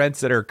got the rents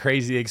that are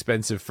crazy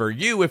expensive for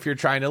you if you're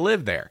trying to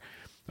live there.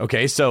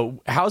 Okay,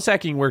 so house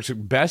hacking works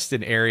best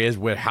in areas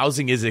where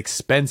housing is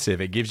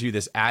expensive. It gives you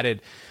this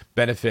added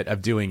benefit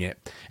of doing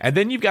it. And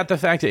then you've got the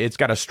fact that it's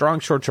got a strong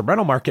short-term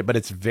rental market, but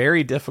it's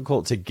very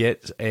difficult to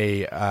get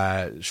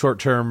a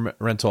short-term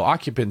rental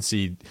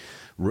occupancy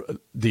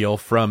deal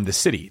from the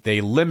city.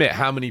 They limit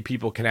how many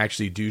people can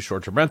actually do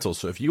short-term rentals.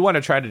 So if you want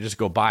to try to just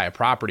go buy a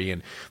property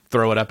and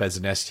throw it up as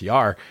an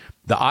STR,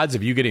 the odds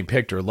of you getting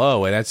picked are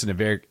low, and that's a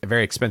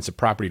very expensive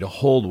property to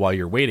hold while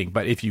you're waiting.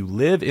 But if you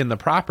live in the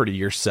property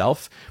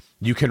yourself,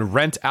 you can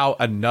rent out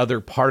another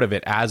part of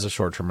it as a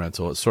short-term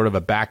rental. It's sort of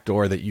a back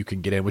door that you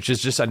can get in, which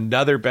is just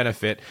another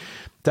benefit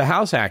to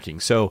house hacking.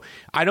 So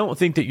I don't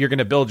think that you're going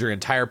to build your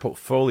entire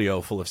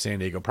portfolio full of San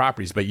Diego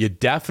properties, but you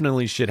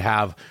definitely should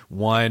have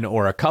one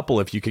or a couple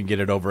if you can get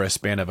it over a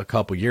span of a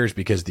couple years,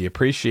 because the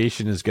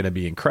appreciation is going to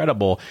be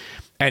incredible.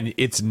 And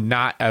it's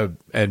not an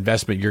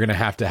investment you're going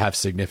to have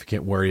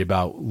significant worry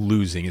about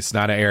losing. It's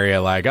not an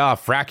area like,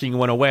 fracking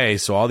went away,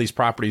 so all these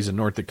properties in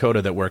North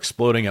Dakota that were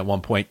exploding at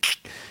one point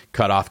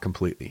cut off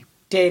completely.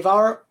 Dave,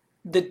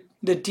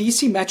 the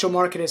DC metro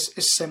market is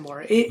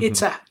similar.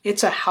 It's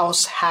a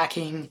house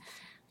hacking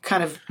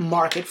kind of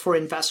market for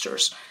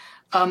investors.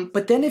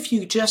 But then if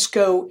you just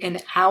go an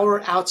hour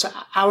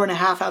and a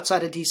half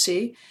outside of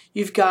DC,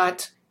 you've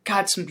got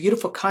some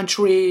beautiful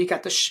country. You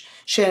got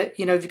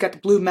you've got the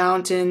Blue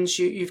Mountains.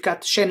 You've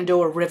got the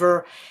Shenandoah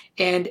River,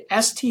 and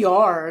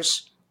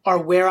STRs are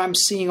where I'm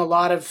seeing a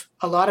lot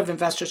of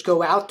investors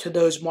go out to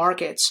those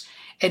markets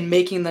and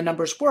making the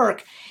numbers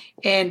work.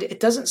 And it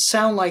doesn't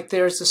sound like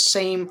there's the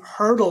same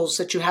hurdles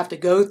that you have to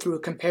go through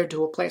compared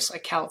to a place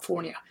like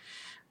California.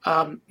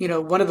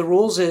 One of the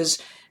rules is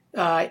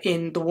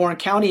in the Warren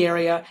County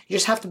area, you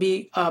just have to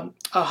be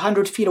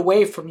 100 feet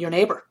away from your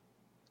neighbor.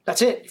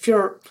 That's it. If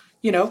you're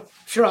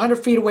 100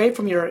 feet away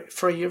from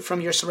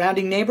your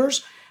surrounding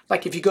neighbors,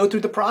 like if you go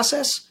through the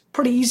process,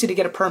 pretty easy to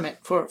get a permit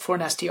for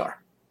an STR.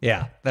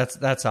 Yeah,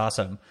 that's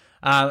awesome.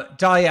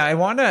 Dahlia, I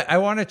want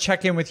to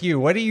check in with you.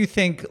 What do you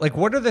think? Like,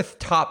 what are the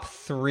top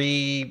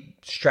 3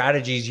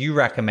 strategies you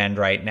recommend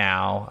right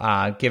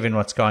now, given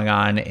what's going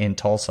on in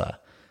Tulsa?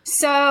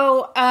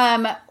 So,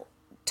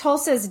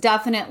 Tulsa is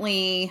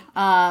definitely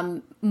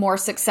more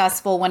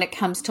successful when it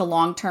comes to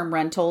long-term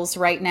rentals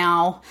right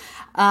now.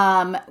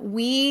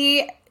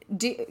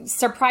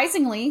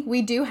 Surprisingly,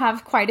 we do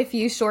have quite a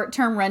few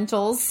short-term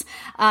rentals,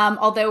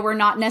 although we're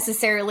not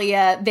necessarily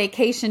a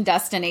vacation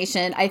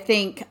destination. I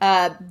think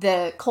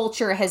the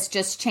culture has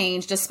just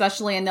changed,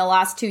 especially in the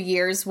last 2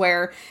 years,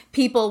 where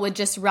people would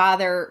just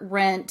rather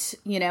rent,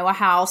 a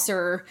house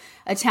or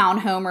a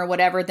townhome or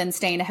whatever than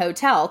stay in a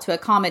hotel to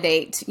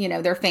accommodate,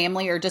 their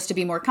family or just to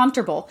be more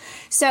comfortable.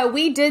 So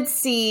we did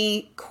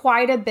see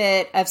quite a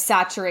bit of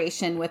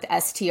saturation with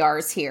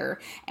STRs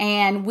here,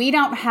 and we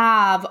don't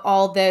have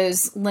all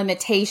those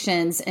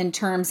limitations in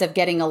terms of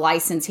getting a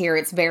license here.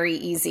 It's very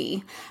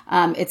easy.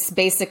 It's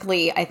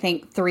basically, I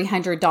think,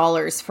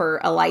 $300 for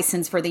a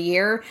license for the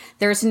year.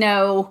 There's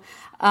no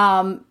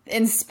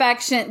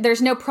inspection.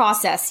 There's no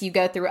process you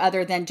go through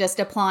other than just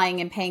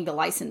applying and paying the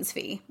license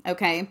fee.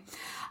 Okay.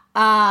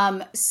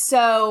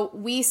 So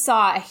we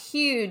saw a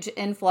huge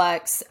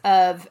influx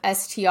of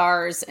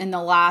STRs in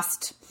the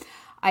last,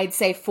 I'd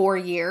say 4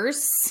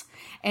 years.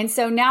 And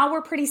so now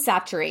we're pretty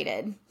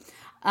saturated.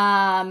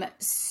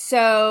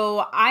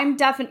 So I'm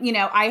definitely,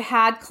 I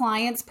had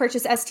clients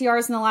purchase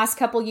STRs in the last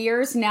couple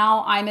years.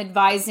 Now I'm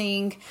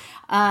advising,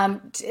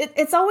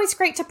 it's always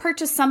great to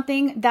purchase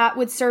something that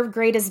would serve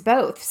great as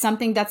both,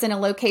 something that's in a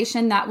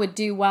location that would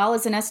do well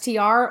as an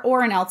STR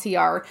or an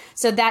LTR,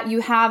 so that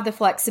you have the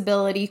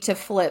flexibility to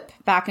flip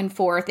back and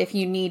forth if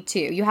you need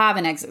to. You have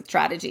an exit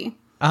strategy.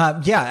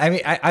 Yeah. I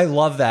mean, I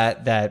love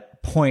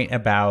that point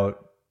about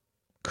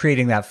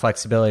creating that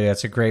flexibility.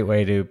 That's a great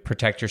way to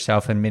protect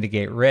yourself and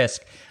mitigate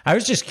risk. I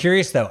was just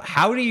curious though,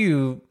 how are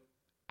you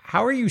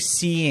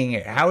seeing,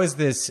 how is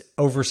this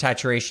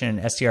oversaturation in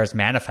STRs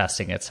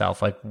manifesting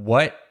itself? Like,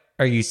 what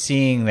are you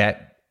seeing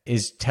that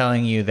is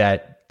telling you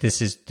that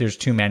there's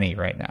too many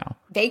right now?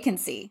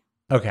 Vacancy.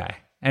 Okay.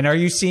 And are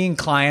you seeing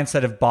clients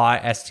that have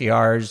bought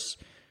STRs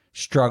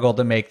struggle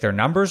to make their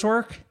numbers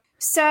work?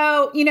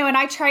 So, and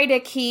I try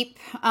to keep,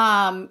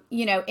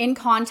 in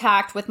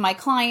contact with my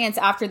clients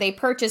after they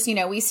purchase.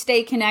 We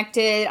stay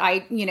connected. I,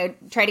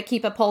 try to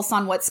keep a pulse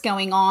on what's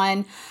going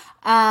on.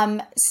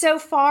 So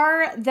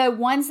far, the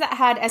ones that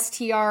had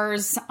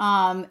STRs,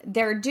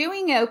 they're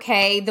doing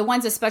okay. The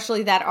ones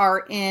especially that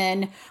are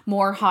in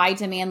more high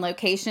demand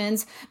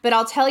locations. But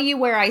I'll tell you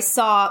where I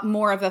saw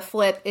more of a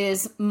flip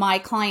is my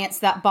clients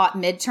that bought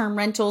midterm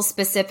rentals,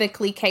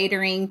 specifically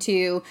catering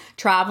to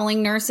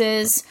traveling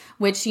nurses,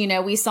 which,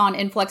 we saw an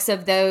influx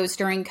of those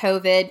during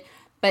COVID.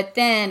 But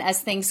then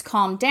as things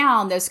calmed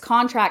down, those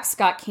contracts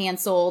got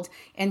canceled.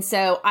 And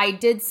so I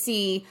did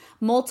see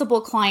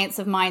multiple clients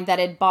of mine that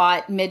had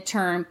bought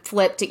midterm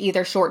flip to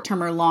either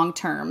short-term or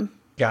long-term.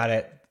 Got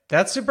it.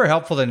 That's super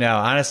helpful to know.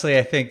 Honestly,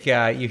 I think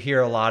you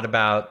hear a lot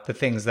about the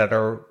things that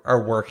are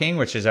working,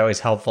 which is always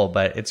helpful,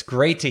 but it's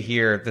great to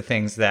hear the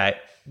things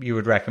that you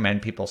would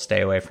recommend people stay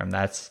away from.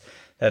 That's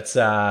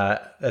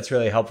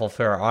really helpful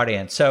for our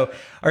audience. So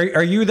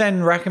are you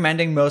then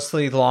recommending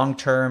mostly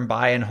long-term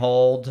buy and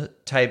hold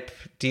type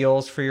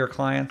deals for your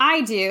clients?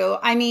 I do.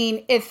 I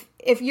mean, if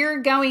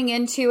you're going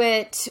into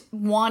it,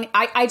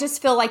 I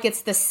just feel like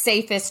it's the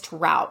safest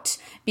route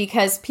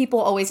because people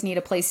always need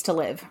a place to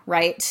live,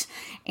 right?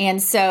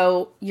 And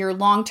so your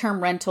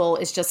long-term rental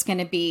is just going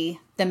to be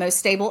the most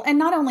stable. And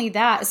not only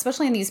that,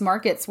 especially in these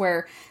markets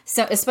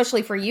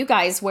especially for you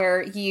guys,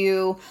 where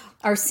you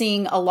are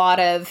seeing a lot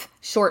of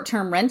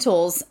short-term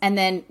rentals and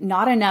then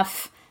not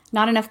enough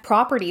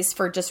properties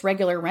for just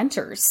regular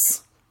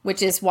renters,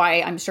 which is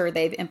why I'm sure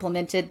they've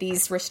implemented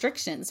these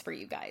restrictions for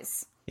you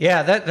guys.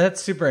 Yeah,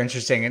 that's super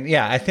interesting. And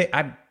yeah, I think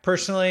I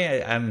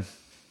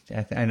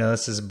know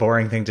this is a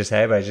boring thing to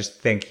say, but I just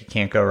think you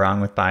can't go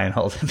wrong with buy and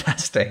hold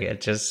investing.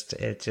 It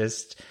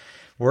just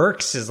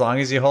works as long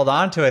as you hold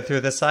on to it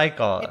through the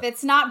cycle. If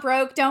it's not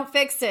broke, don't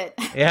fix it.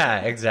 Yeah,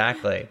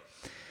 exactly.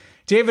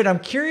 David, I'm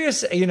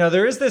curious,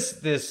 there is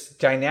this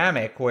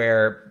dynamic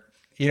where,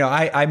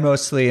 I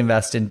mostly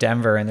invest in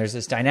Denver, and there's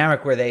this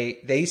dynamic where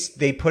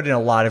they put in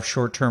a lot of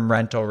short-term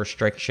rental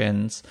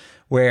restrictions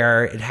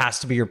where it has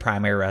to be your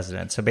primary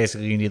residence. So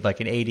basically you need like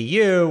an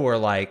ADU, or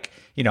like,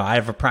 I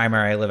have a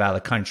primary, I live out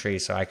of the country,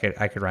 so I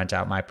could rent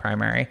out my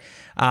primary.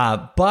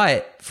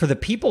 But for the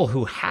people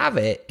who have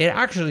it, it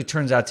actually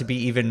turns out to be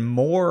even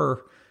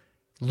more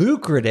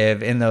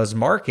lucrative in those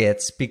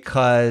markets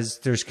because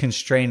there's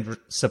constrained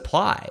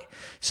supply.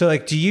 So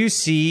like, do you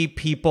see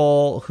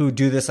people who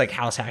do this like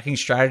house hacking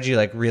strategy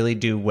like really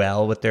do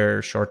well with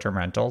their short-term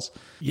rentals?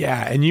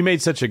 Yeah, and you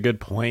made such a good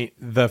point.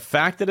 The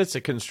fact that it's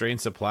a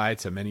constrained supply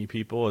to many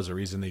people is a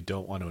reason they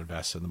don't want to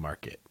invest in the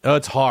market. Oh,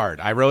 it's hard.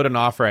 I wrote an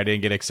offer, I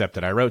didn't get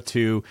accepted. I wrote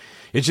two.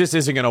 It just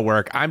isn't going to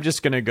work. I'm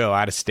just going to go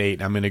out of state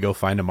and I'm going to go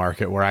find a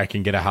market where I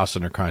can get a house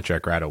under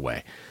contract right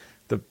away.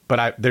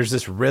 There's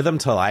this rhythm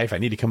to life. I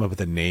need to come up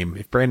with a name.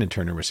 If Brandon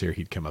Turner was here,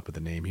 he'd come up with a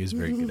name. He was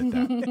very good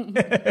at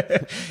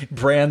that.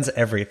 Brands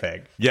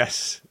everything.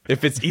 Yes.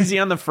 If it's easy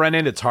on the front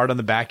end, it's hard on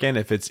the back end.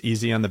 If it's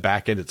easy on the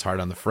back end, it's hard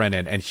on the front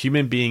end. And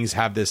human beings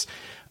have this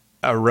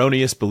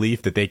erroneous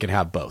belief that they can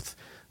have both.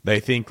 They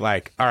think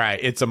like, all right,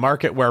 it's a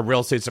market where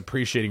real estate's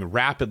appreciating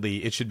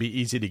rapidly. It should be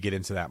easy to get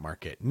into that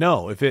market.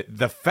 No,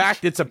 the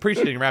fact it's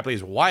appreciating rapidly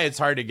is why it's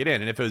hard to get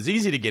in. And if it was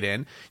easy to get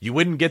in, you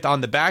wouldn't get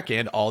on the back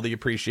end all the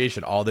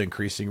appreciation, all the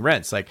increasing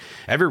rents. Like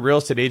every real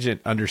estate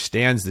agent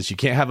understands this. You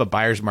can't have a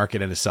buyer's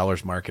market and a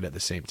seller's market at the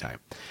same time.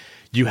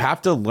 You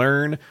have to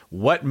learn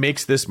what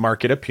makes this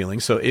market appealing.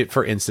 So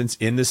for instance,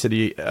 in the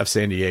city of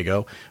San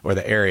Diego or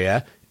the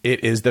area,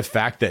 it is the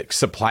fact that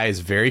supply is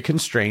very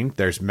constrained.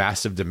 There's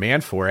massive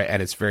demand for it, and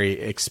it's very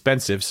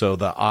expensive. So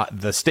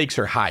the stakes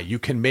are high. You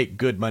can make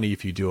good money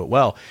if you do it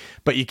well,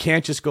 but you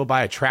can't just go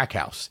buy a track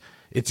house.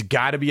 It's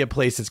got to be a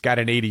place that's got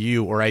an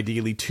ADU, or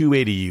ideally two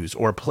ADUs,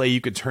 or a play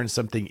you could turn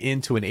something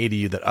into an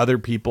ADU that other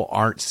people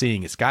aren't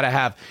seeing. It's got to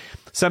have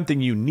something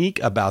unique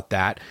about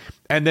that.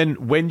 And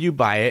then when you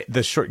buy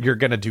it, you're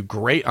going to do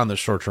great on the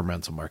short-term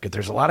rental market.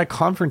 There's a lot of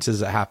conferences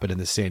that happen in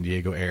the San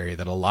Diego area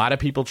that a lot of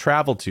people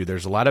travel to.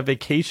 There's a lot of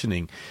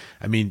vacationing.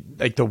 I mean,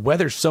 like the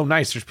weather's so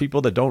nice. There's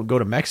people that don't go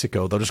to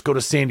Mexico. They'll just go to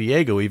San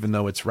Diego, even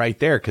though it's right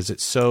there because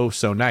it's so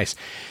nice.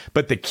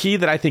 But the key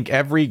that I think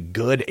every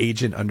good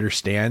agent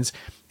understands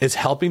is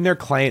helping their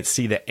clients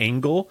see the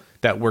angle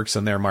that works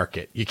in their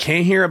market. You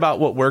can't hear about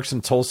what works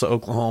in Tulsa,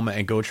 Oklahoma,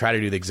 and go try to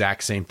do the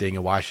exact same thing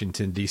in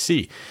Washington,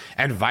 D.C.,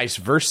 and vice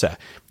versa.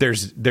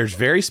 There's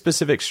very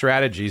specific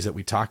strategies that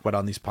we talk about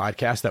on these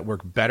podcasts that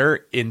work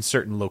better in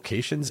certain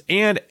locations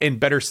and in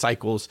better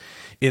cycles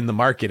in the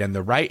market. And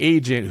the right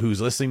agent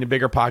who's listening to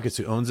Bigger Pockets,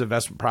 who owns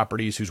investment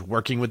properties, who's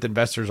working with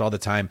investors all the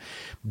time,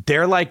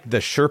 they're like the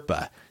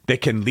Sherpa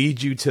that can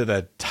lead you to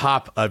the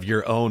top of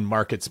your own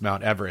market's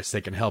Mount Everest. They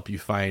can help you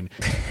find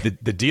the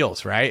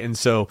deals, right? And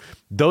so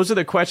those are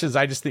the questions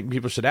I just think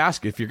people should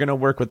ask. If you're going to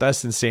work with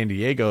us in San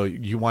Diego,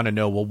 you want to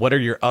know, well, what are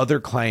your other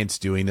clients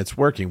doing that's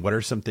working? What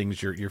are some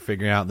things you're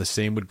figuring out? And the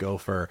same would go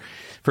for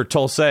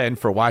Tulsa and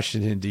for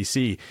Washington,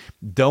 D.C.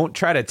 Don't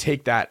try to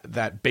take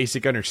that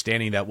basic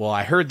understanding that, well,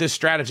 I heard this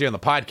strategy on the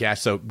podcast,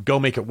 so go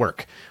make it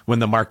work, when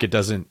the market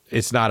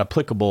it's not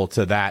applicable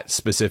to that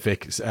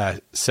specific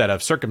set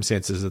of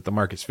circumstances that the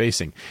market's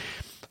facing.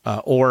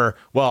 Or,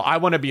 well, I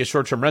want to be a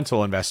short-term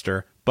rental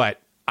investor, but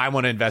I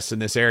want to invest in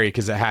this area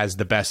because it has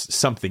the best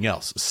something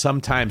else.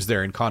 Sometimes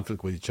they're in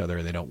conflict with each other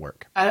and they don't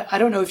work. I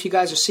don't know if you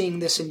guys are seeing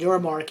this in your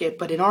market,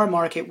 but in our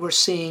market, we're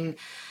seeing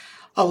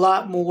a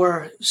lot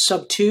more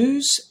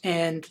sub-twos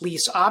and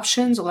lease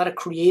options, a lot of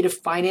creative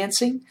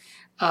financing.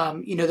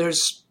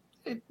 There's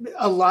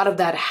a lot of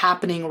that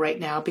happening right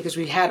now because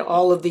we had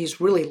all of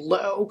these really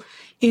low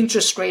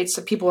interest rates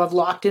that people have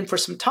locked in for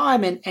some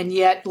time, and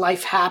yet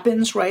life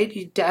happens,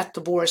 right? Death,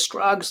 divorce,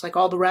 drugs, like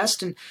all the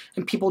rest, and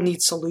people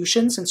need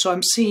solutions. And so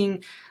I'm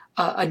seeing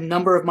a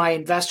number of my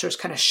investors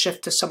kind of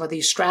shift to some of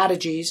these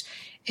strategies.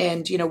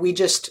 And we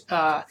just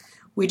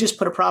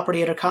put a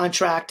property under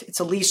contract.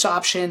 It's a lease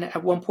option at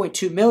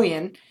 $1.2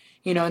 million.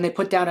 And they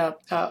put down a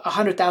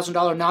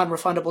 $100,000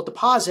 non-refundable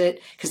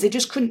deposit because they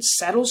just couldn't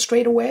settle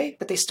straight away,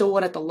 but they still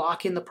wanted to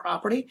lock in the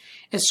property.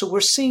 And so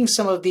we're seeing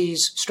some of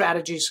these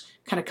strategies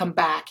kind of come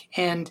back.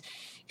 And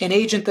an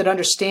agent that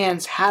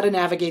understands how to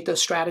navigate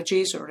those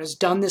strategies or has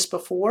done this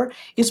before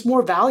is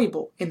more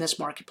valuable in this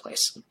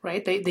marketplace,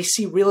 right? They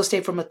see real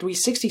estate from a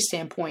 360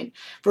 standpoint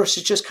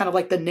versus just kind of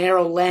like the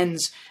narrow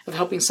lens of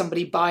helping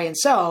somebody buy and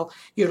sell.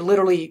 You're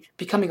literally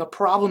becoming a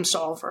problem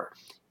solver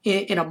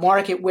in a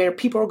market where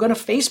people are going to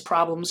face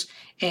problems,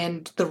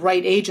 and the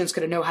right agent's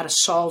going to know how to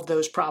solve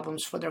those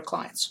problems for their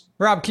clients.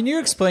 Rob, can you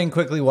explain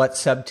quickly what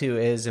Sub-2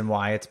 is and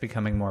why it's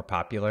becoming more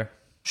popular?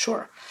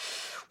 Sure.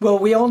 Well,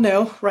 we all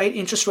know, right?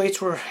 Interest rates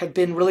have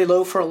been really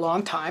low for a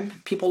long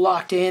time. People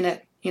locked in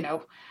at,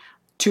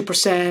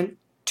 2%,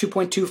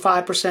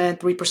 2.25%,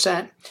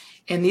 3%.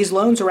 And these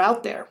loans are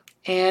out there.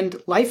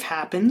 And life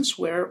happens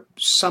where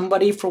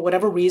somebody, for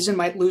whatever reason,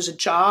 might lose a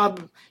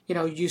job.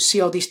 You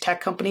see all these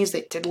tech companies,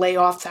 they did lay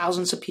off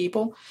thousands of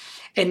people.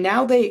 And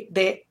now they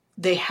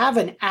have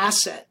an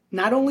asset,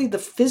 not only the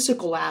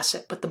physical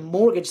asset, but the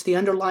mortgage, the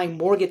underlying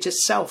mortgage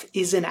itself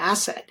is an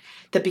asset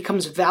that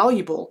becomes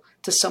valuable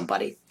to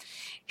somebody.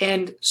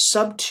 And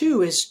sub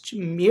 2 is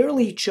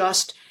merely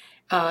just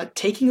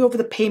taking over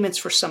the payments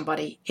for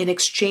somebody in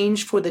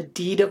exchange for the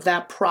deed of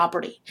that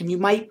property. And you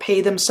might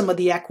pay them some of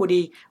the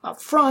equity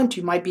up front.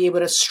 You might be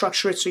able to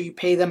structure it so you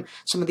pay them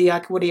some of the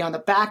equity on the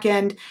back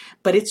end.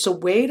 But it's a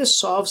way to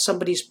solve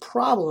somebody's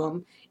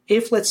problem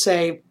if, let's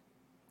say,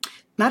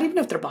 not even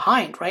if they're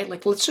behind, right?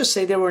 Like, let's just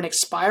say they were an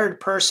expired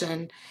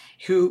person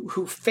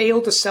who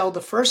failed to sell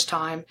the first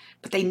time,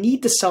 but they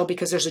need to sell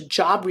because there's a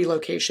job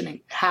relocation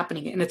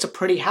happening and it's a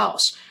pretty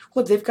house.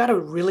 Well, if they've got a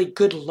really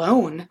good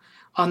loan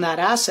on that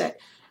asset,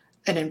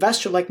 an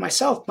investor like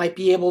myself might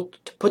be able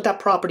to put that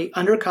property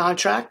under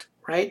contract,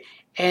 right?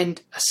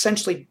 And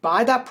essentially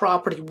buy that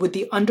property with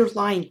the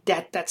underlying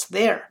debt that's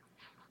there.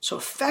 So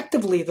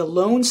effectively, the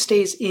loan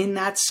stays in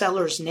that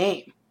seller's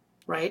name,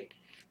 right?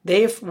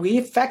 We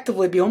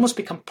effectively almost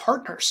become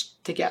partners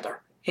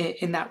together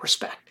in that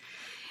respect.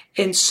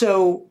 And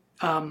so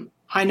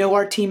I know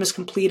our team has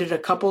completed a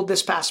couple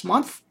this past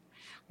month.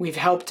 We've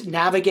helped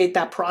navigate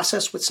that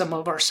process with some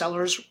of our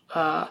sellers.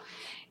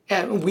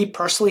 We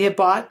personally have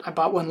I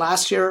bought one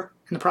last year,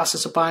 in the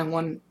process of buying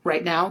one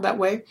right now that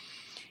way.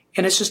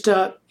 And it's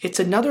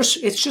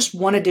just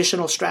one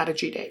additional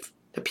strategy, Dave,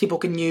 that people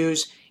can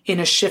use in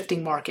a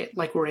shifting market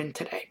like we're in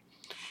today.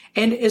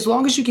 And as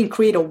long as you can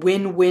create a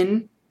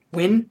win-win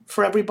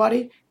for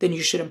everybody, then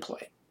you should employ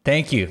it.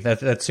 Thank you.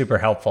 That's super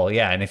helpful.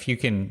 Yeah. And if you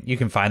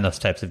can find those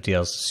types of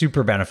deals,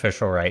 super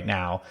beneficial right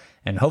now.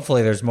 And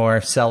hopefully there's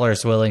more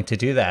sellers willing to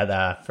do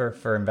that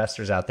for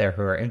investors out there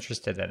who are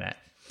interested in it.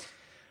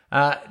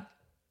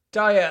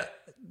 Dalia,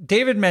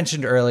 David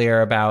mentioned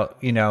earlier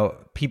about,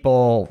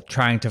 people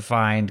trying to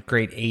find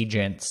great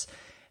agents.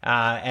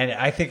 And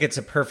I think it's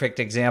a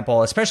perfect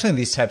example, especially in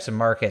these types of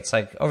markets.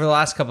 Like over the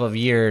last couple of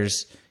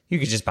years, you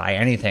could just buy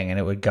anything and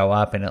it would go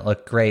up and it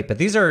looked great. But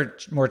these are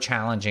more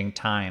challenging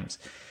times.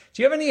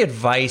 Do you have any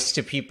advice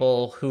to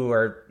people who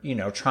are,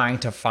 trying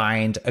to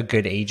find a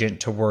good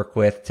agent to work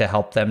with to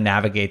help them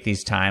navigate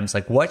these times?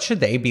 Like, what should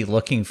they be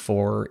looking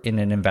for in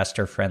an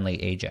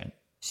investor-friendly agent?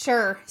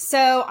 Sure.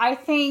 So I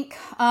think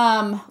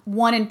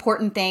one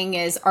important thing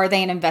is, are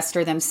they an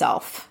investor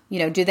themselves?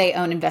 Do they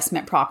own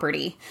investment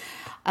property?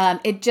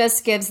 It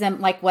just gives them,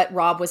 like what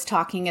Rob was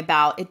talking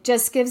about, it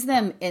just gives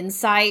them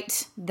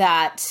insight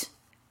that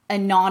a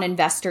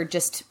non-investor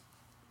just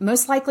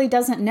most likely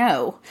doesn't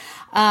know.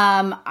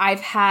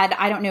 I've had,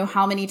 I don't know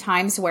how many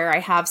times where I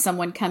have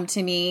someone come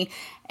to me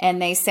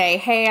and they say,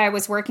 hey, I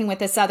was working with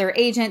this other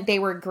agent. They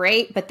were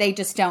great, but they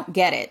just don't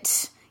get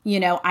it.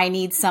 I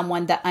need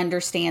someone that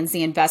understands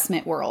the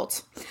investment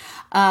world.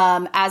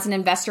 As an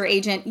investor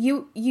agent,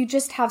 you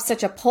just have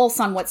such a pulse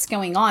on what's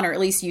going on, or at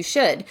least you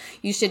should.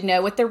 You should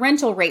know what the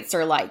rental rates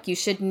are like. You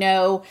should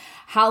know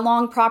how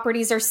long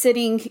properties are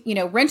sitting,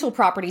 rental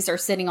properties are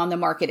sitting on the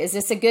market. Is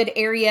this a good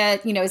area?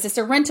 Is this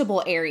a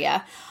rentable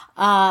area?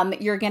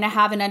 You're going to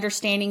have an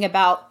understanding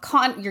about,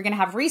 you're going to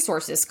have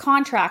resources,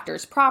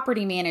 contractors,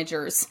 property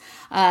managers,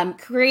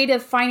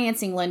 creative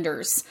financing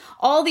lenders,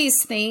 all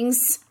these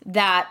things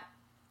that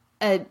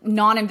a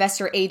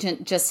non-investor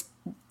agent just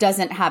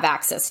doesn't have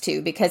access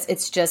to because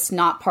it's just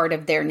not part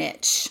of their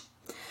niche.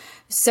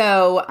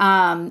 So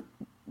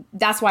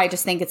that's why I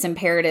just think it's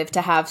imperative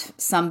to have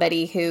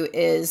somebody who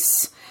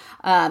is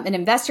an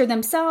investor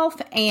themselves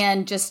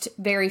and just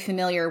very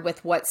familiar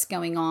with what's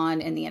going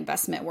on in the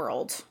investment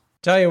world.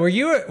 Dalia,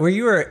 were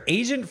you an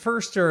agent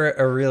first or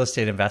a real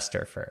estate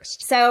investor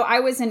first? So I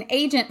was an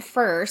agent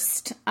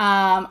first.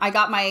 I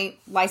got my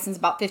license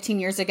about 15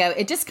 years ago.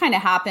 It just kind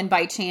of happened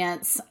by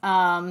chance.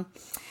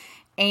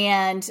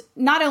 And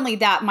not only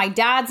that, my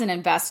dad's an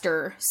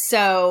investor.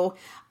 So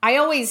I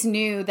always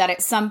knew that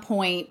at some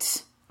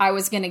point I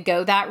was going to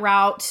go that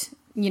route.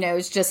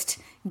 It's just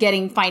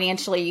getting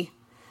financially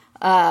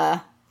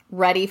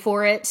ready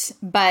for it.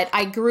 But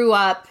I grew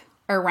up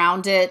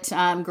around it,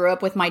 grew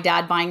up with my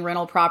dad buying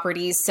rental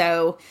properties.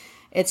 So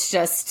it's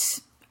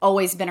just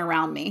always been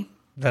around me.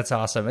 That's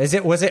awesome. Was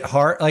it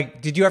hard?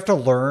 Like, did you have to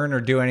learn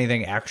or do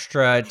anything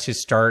extra to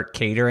start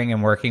catering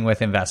and working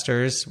with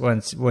investors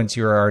once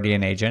you were already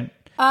an agent?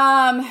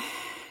 I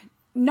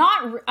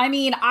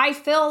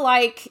feel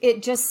like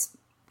it just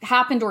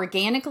happened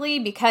organically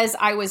because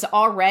I was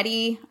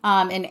already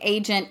an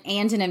agent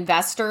and an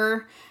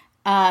investor.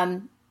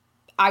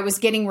 I was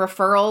getting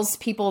referrals,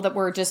 people that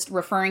were just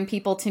referring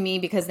people to me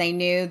because they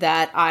knew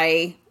that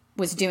I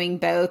was doing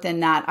both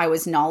and that I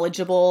was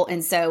knowledgeable.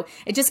 And so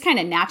it just kind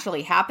of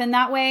naturally happened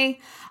that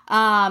way.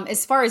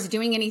 As far as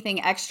doing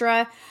anything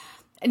extra,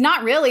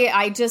 not really.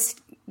 I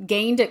just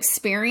gained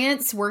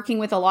experience working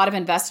with a lot of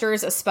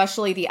investors,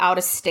 especially the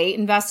out-of-state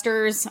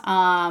investors.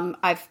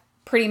 I've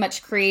pretty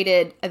much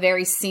created a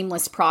very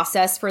seamless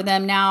process for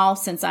them now,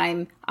 since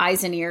I'm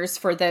eyes and ears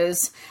for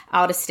those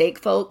out-of-state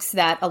folks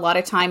that a lot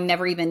of time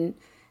never even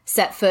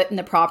set foot in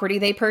the property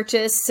they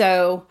purchase.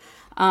 So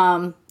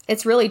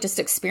it's really just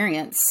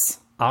experience.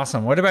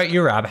 Awesome. What about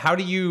you, Rob? How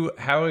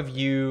have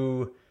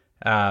you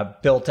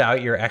built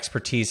out your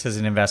expertise as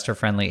an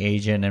investor-friendly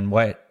agent, and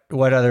what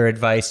other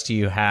advice do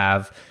you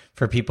have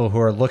for people who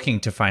are looking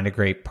to find a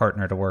great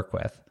partner to work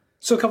with?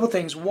 So a couple of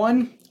things.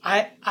 One,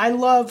 I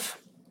love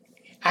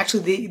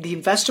actually the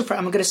investor.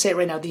 I'm going to say it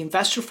right now. The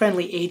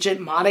investor-friendly agent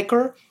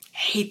moniker. I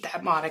hate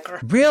that moniker.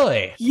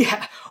 Really?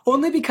 Yeah,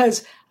 only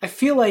because I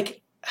feel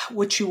like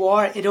what you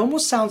are, it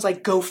almost sounds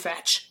like Go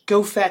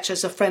Fetch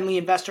as a friendly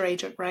investor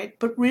agent, right?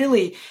 But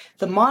really,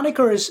 the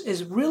moniker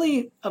is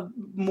really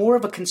more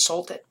of a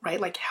consultant, right?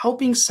 Like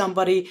helping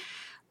somebody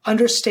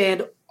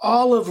understand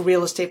all of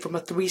real estate from a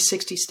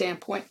 360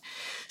 standpoint.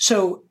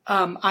 So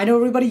I know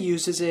everybody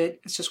uses it.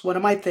 It's just one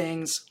of my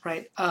things,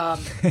 right?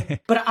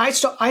 But I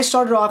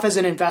started off as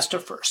an investor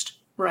first,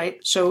 right?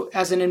 So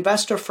as an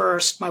investor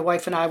first, my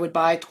wife and I would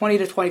buy 20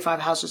 to 25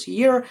 houses a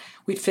year.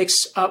 We'd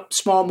fix up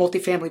small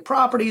multifamily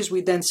properties.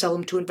 We'd then sell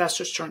them to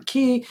investors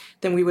turnkey.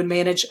 Then we would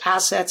manage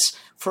assets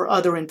for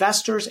other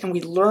investors, and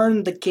we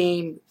learned the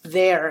game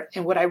there.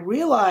 And what I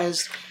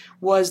realized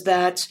was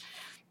that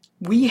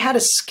we had a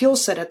skill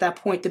set at that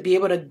point to be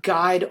able to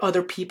guide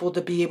other people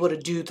to be able to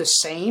do the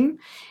same.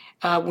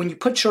 When you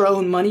put your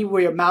own money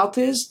where your mouth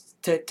is,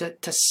 to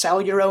sell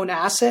your own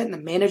asset and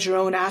to manage your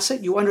own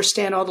asset, you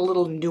understand all the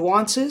little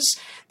nuances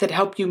that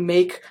help you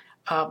make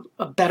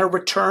a better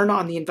return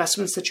on the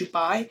investments that you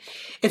buy.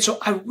 And so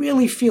I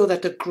really feel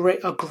that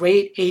a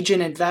great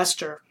agent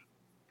investor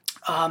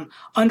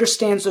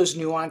understands those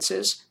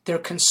nuances. They're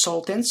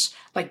consultants.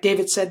 Like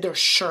David said, they're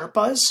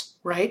Sherpas,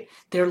 right?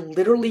 They're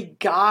literally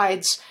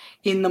guides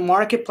in the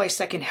marketplace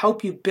that can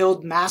help you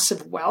build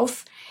massive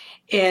wealth.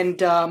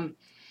 And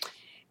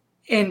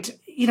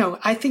you know,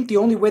 I think the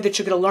only way that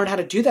you're going to learn how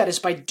to do that is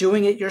by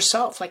doing it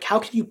yourself. Like, how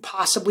can you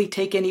possibly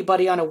take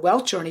anybody on a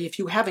wealth journey if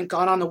you haven't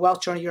gone on the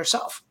wealth journey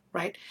yourself,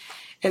 right?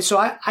 And so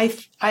I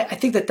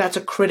think that that's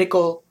a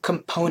critical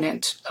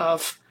component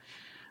of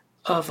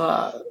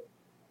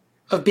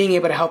being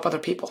able to help other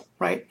people,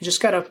 right? You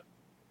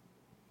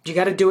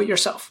gotta do it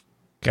yourself.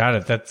 Got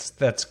it.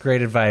 That's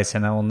great advice,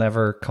 and I will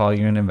never call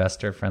you an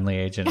investor-friendly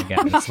agent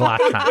again. It's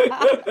last time.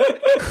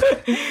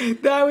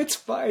 No, it's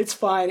fine. It's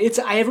fine.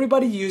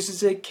 Everybody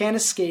uses it. Can't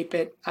escape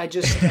it. I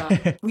just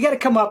we got to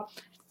come up,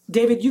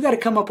 David. You got to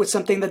come up with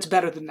something that's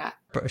better than that.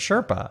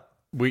 Sherpa.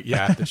 The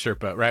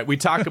Sherpa, right? We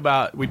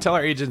tell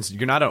our agents,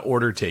 you're not an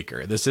order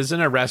taker. This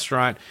isn't a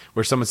restaurant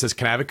where someone says,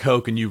 can I have a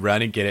Coke? And you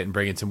run and get it and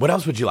bring it to them. What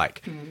else would you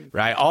like?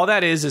 Right? All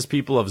that is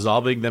people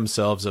absolving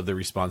themselves of the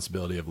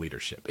responsibility of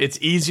leadership. It's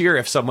easier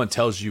if someone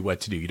tells you what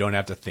to do. You don't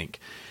have to think.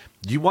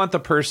 You want the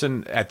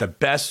person at the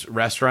best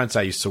restaurants.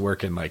 I used to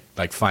work in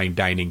like fine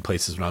dining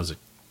places when I was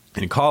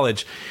in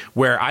college,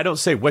 where I don't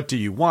say, what do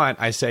you want?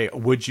 I say,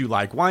 would you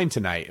like wine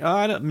tonight?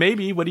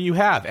 Maybe. What do you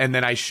have? And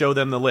then I show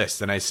them the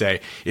list. And I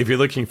say, if you're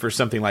looking for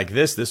something like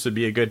this would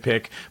be a good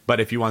pick. But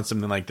if you want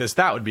something like this,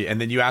 that would be.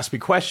 And then you ask me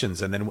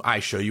questions. And then I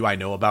show you I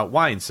know about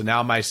wine. So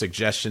now my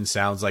suggestion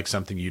sounds like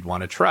something you'd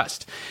want to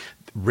trust.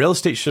 Real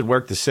estate should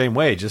work the same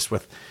way, just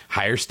with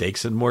higher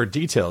stakes and more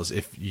details.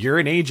 If you're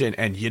an agent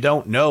and you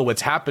don't know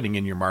what's happening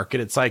in your market,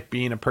 it's like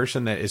being a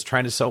person that is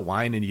trying to sell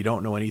wine and you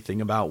don't know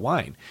anything about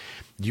wine.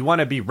 You want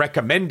to be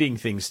recommending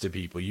things to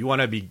people. You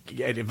want to be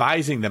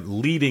advising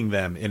them, leading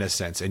them in a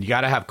sense, and you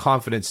got to have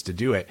confidence to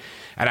do it.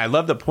 And I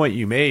love the point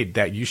you made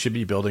that you should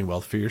be building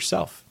wealth for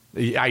yourself.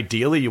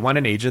 Ideally, you want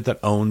an agent that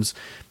owns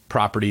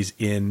properties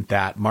in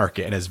that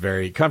market and is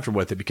very comfortable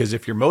with it. Because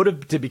if your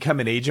motive to become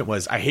an agent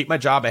was, I hate my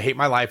job, I hate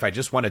my life, I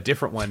just want a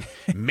different one,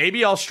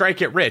 maybe I'll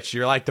strike it rich.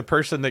 You're like the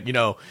person that,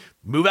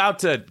 move out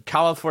to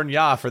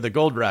California for the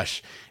gold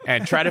rush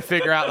and try to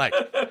figure out like,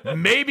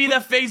 maybe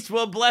the fates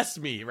will bless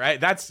me,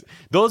 right?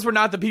 Those were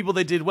not the people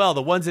that did well.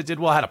 The ones that did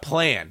well had a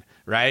plan,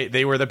 right?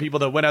 They were the people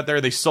that went out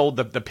there, they sold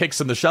the picks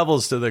and the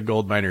shovels to the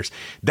gold miners.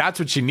 That's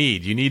what you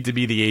need. You need to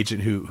be the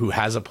agent who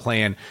has a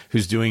plan,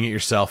 who's doing it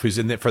yourself, who's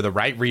in it for the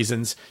right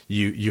reasons.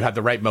 You have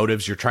the right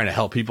motives. You're trying to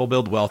help people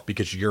build wealth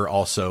because you're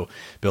also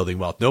building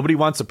wealth. Nobody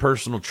wants a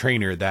personal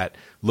trainer that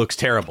looks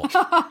terrible.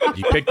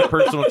 You pick the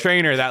personal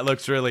trainer that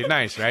looks really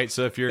nice, right?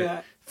 So if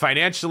you're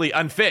financially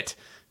unfit,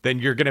 then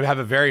you're going to have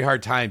a very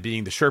hard time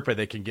being the Sherpa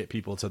that can get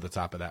people to the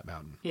top of that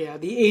mountain. Yeah,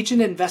 the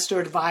agent investor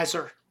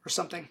advisor or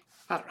something.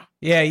 I don't know.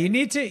 Yeah, you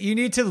need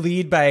to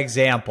lead by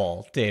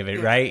example, David,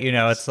 right?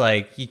 It's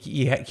like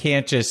you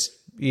can't just,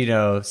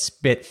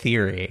 spit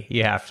theory.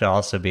 You have to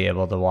also be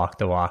able to walk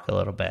the walk a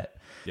little bit.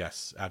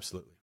 Yes,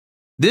 absolutely.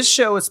 This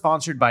show is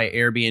sponsored by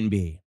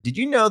Airbnb. Did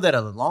you know that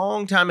a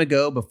long time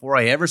ago, before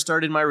I ever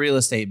started my real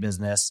estate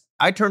business,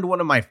 I turned one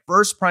of my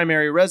first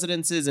primary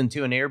residences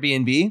into an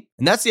Airbnb,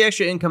 and that's the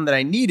extra income that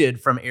I needed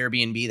from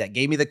Airbnb that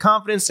gave me the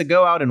confidence to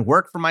go out and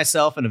work for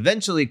myself and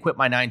eventually quit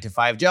my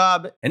 9-to-5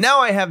 job. And now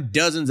I have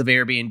dozens of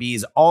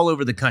Airbnbs all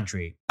over the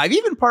country. I've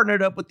even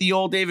partnered up with the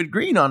old David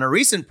Green on a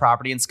recent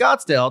property in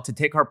Scottsdale to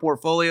take our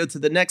portfolio to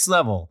the next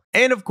level.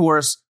 And of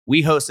course,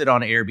 we host it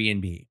on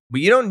Airbnb.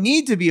 But you don't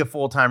need to be a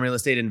full-time real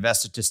estate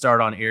investor to start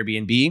on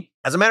Airbnb.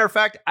 As a matter of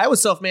fact, I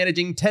was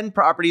self-managing 10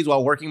 properties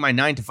while working my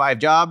 9-to-5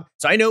 job,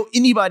 so I know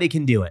anybody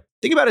can do it.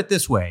 Think about it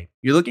this way.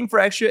 You're looking for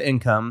extra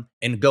income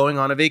and going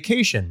on a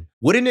vacation.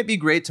 Wouldn't it be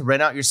great to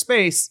rent out your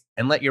space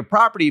and let your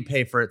property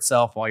pay for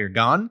itself while you're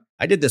gone?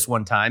 I did this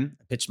one time.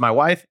 I pitched my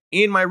wife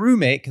and my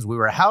roommate, because we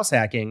were house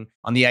hacking,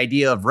 on the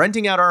idea of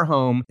renting out our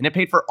home, and it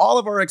paid for all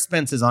of our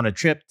expenses on a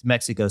trip to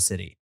Mexico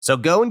City. So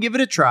go and give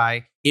it a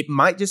try. It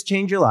might just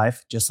change your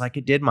life, just like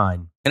it did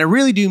mine. And I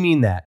really do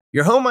mean that.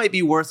 Your home might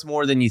be worth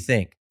more than you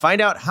think.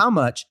 Find out how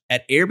much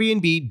at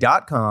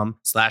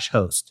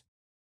airbnb.com/host.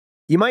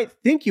 You might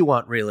think you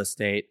want real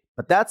estate,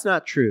 but that's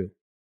not true.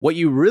 What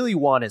you really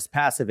want is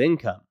passive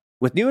income.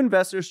 With new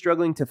investors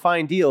struggling to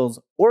find deals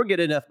or get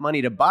enough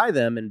money to buy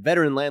them and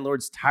veteran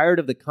landlords tired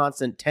of the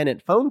constant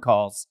tenant phone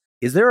calls,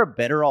 is there a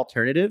better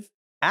alternative?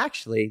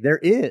 Actually, there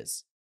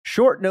is.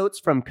 Short notes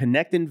from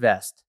Connect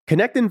Invest.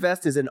 Connect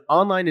Invest is an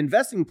online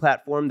investing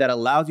platform that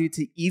allows you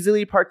to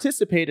easily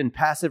participate in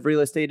passive real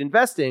estate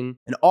investing,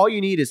 and all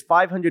you need is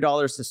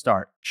 $500 to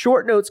start.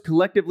 Short Notes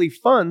collectively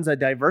funds a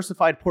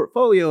diversified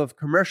portfolio of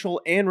commercial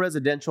and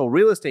residential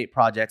real estate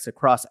projects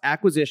across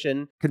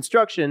acquisition,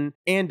 construction,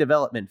 and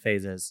development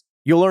phases.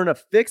 You'll earn a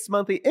fixed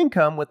monthly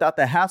income without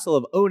the hassle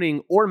of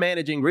owning or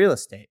managing real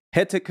estate.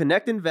 Head to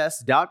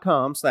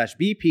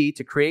connectinvest.com/BP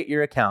to create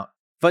your account.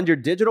 Fund your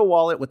digital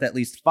wallet with at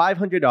least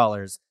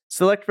 $500.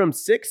 Select from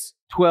 6,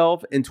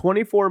 12, and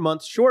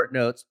 24-month short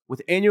notes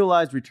with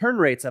annualized return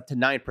rates up to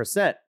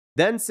 9%.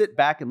 Then sit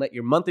back and let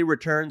your monthly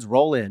returns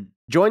roll in.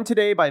 Join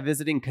today by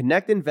visiting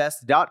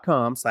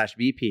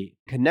connectinvest.com/BP.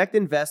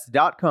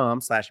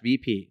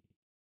 Connectinvest.com/BP.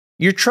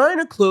 You're trying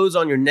to close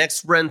on your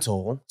next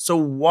rental, so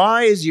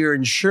why is your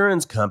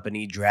insurance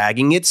company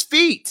dragging its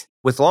feet?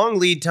 With long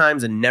lead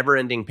times and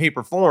never-ending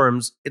paper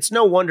forms, it's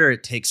no wonder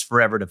it takes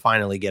forever to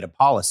finally get a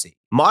policy.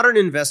 Modern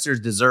investors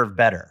deserve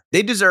better.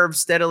 They deserve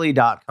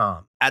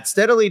Steadily.com. At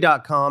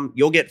Steadily.com,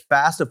 you'll get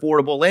fast,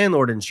 affordable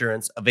landlord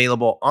insurance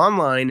available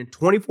online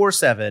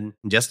 24/7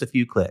 in just a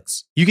few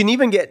clicks. You can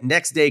even get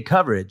next-day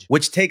coverage,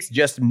 which takes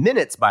just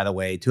minutes, by the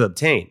way, to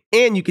obtain.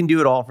 And you can do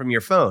it all from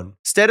your phone.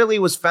 Steadily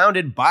was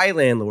founded by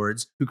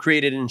landlords who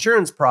created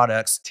insurance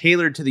products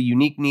tailored to the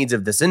unique needs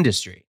of this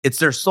industry. It's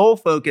their sole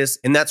focus,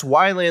 and that's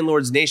why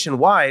landlords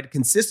nationwide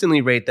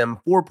consistently rate them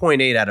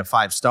 4.8 out of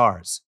 5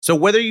 stars. So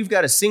whether you've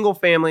got a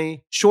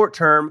single-family,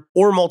 short-term,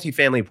 or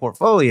multifamily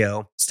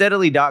portfolio,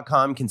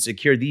 Steadily.com can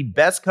secure the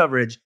best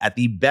coverage at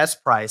the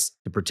best price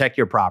to protect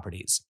your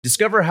properties.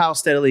 Discover how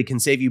Steadily can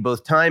save you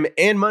both time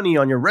and money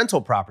on your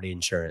rental property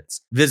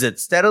insurance. Visit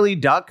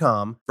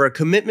Steadily.com for a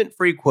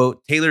commitment-free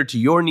quote tailored to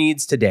your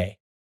needs today.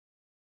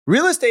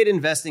 Real estate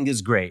investing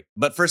is great,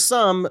 but for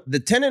some, the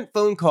tenant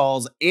phone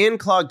calls and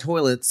clogged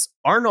toilets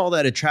aren't all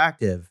that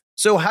attractive.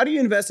 So how do you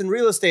invest in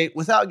real estate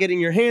without getting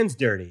your hands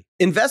dirty?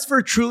 Invest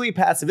for truly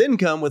passive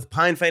income with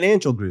Pine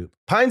Financial Group.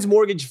 Pine's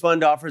mortgage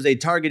fund offers a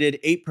targeted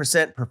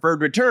 8% preferred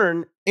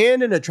return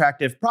and an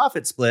attractive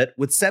profit split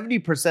with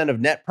 70% of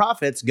net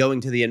profits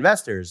going to the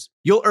investors.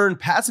 You'll earn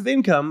passive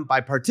income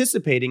by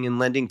participating in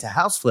lending to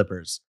house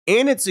flippers.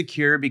 And it's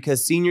secure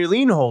because senior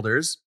lien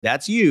holders,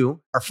 that's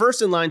you, are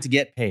first in line to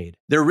get paid.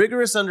 Their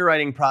rigorous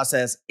underwriting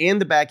process and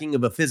the backing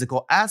of a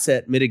physical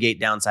asset mitigate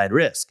downside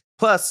risk.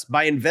 Plus,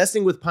 by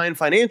investing with Pine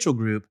Financial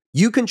Group,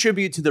 you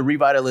contribute to the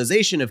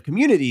revitalization of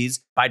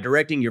communities by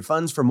directing your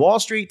funds from Wall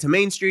Street to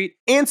Main Street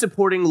and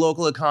supporting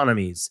local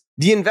economies.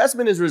 The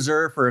investment is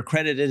reserved for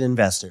accredited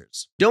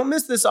investors. Don't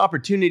miss this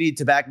opportunity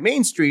to back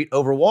Main Street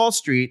over Wall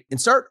Street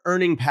and start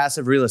earning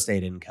passive real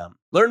estate income.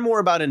 Learn more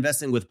about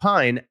investing with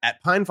Pine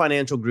at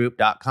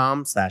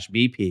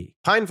pinefinancialgroup.com/BP.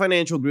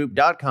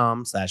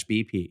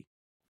 pinefinancialgroup.com/BP.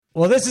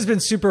 Well, this has been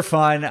super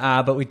fun,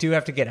 but we do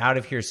have to get out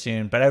of here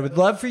soon. But I would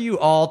love for you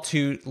all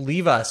to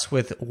leave us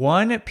with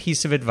one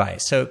piece of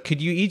advice. So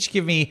could you each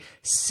give me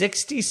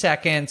 60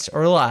 seconds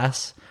or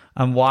less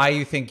on why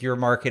you think your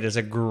market is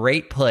a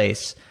great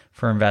place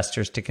for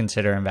investors to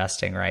consider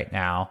investing right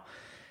now?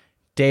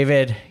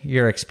 David,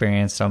 you're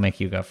experienced. I'll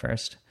make you go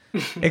first.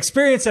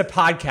 Experience at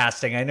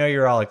podcasting. I know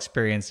you're all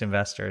experienced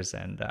investors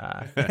and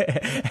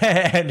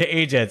and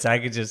agents. I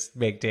could just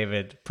make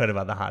David put him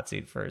on the hot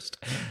seat first.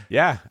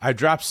 Yeah, I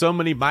dropped so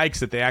many mics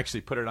that they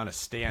actually put it on a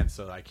stand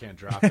so that I can't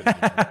drop it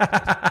anymore.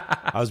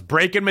 I was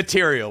breaking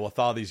material with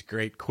all these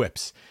great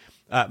quips.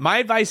 My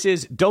advice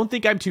is don't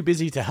think I'm too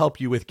busy to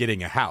help you with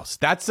getting a house.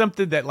 That's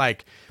something that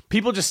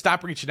people just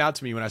stopped reaching out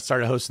to me when I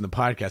started hosting the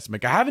podcast. I'm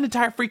like, I have an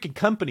entire freaking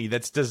company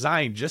that's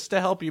designed just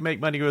to help you make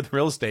money with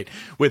real estate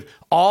with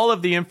all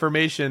of the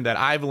information that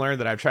I've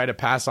learned that I've tried to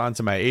pass on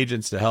to my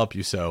agents to help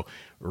you. So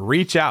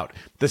reach out.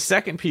 The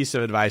second piece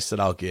of advice that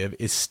I'll give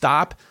is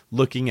stop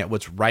looking at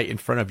what's right in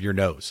front of your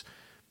nose.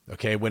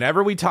 Okay,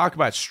 whenever we talk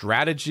about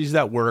strategies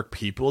that work,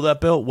 people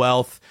that built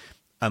wealth,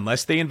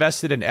 unless they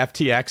invested in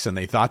FTX and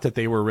they thought that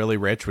they were really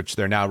rich, which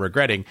they're now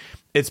regretting,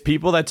 it's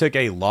people that took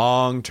a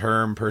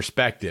long-term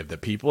perspective. The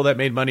people that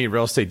made money in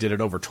real estate did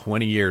it over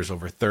 20 years,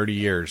 over 30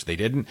 years. They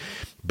didn't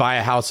buy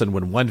a house and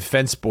when one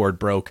fence board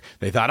broke,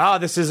 they thought, oh,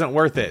 this isn't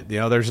worth it.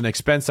 There's an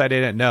expense I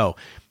didn't know.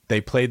 They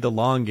played the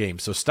long game.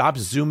 So stop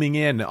zooming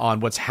in on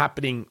what's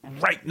happening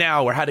right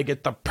now or how to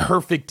get the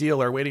perfect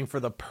deal or waiting for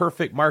the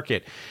perfect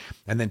market.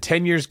 And then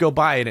 10 years go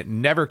by and it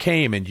never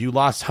came and you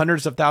lost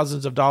hundreds of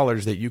thousands of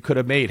dollars that you could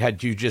have made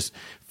had you just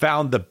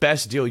found the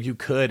best deal you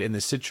could in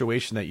the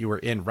situation that you were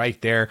in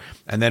right there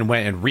and then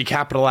went and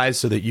recapitalized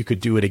so that you could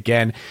do it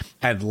again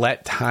and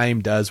let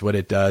time does what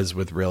it does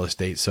with real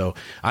estate. So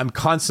I'm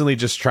constantly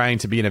just trying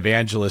to be an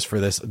evangelist for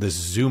this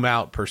zoom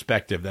out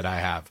perspective that I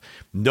have.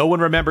 No one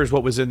remembers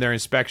what was in their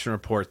inspection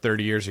report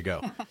 30 years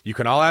ago. You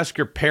can all ask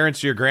your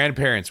parents or your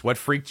grandparents what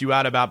freaked you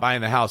out about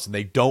buying the house and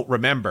they don't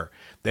remember.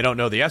 They don't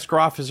know the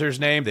escrow officer's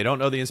name. They don't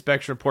know the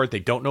inspection report. They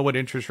don't know what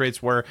interest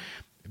rates were.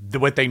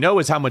 What they know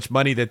is how much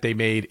money that they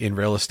made in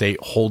real estate,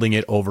 holding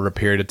it over a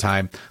period of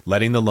time,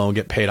 letting the loan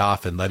get paid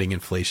off and letting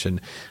inflation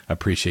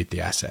appreciate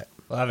the asset.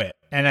 Love it.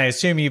 And I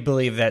assume you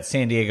believe that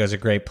San Diego is a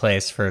great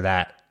place for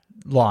that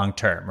long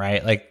term,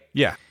 right? Like,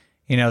 yeah.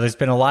 There's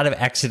been a lot of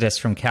exodus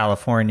from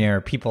California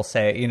or people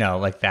say,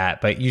 like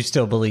that, but you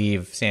still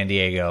believe San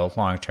Diego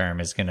long term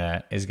is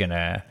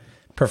gonna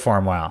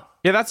perform well.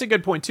 Yeah, that's a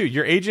good point too.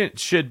 Your agent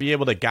should be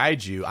able to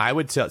guide you. I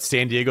would tell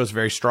San Diego's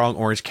very strong.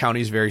 Orange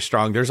County is very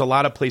strong. There's a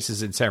lot of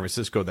places in San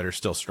Francisco that are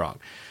still strong.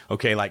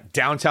 Okay, like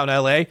downtown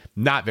LA,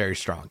 not very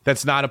strong.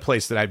 That's not a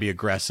place that I'd be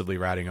aggressively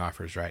writing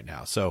offers right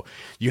now. So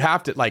you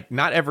have to,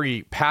 not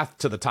every path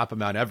to the top of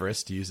Mount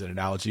Everest, to use an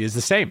analogy, is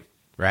the same.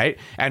 Right.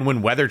 And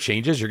when weather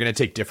changes, you're going to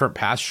take different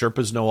paths.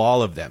 Sherpas know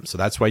all of them. So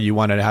that's why you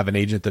want to have an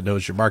agent that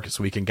knows your market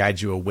so we can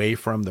guide you away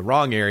from the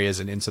wrong areas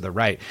and into the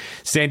right.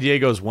 San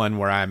Diego is one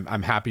where I'm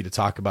happy to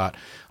talk about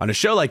on a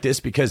show like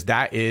this because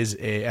that is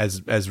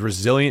as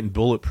resilient and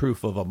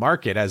bulletproof of a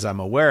market as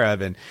I'm aware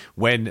of. And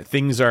when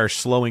things are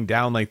slowing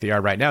down like they are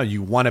right now,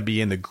 you want to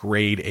be in the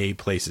grade A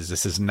places.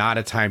 This is not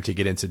a time to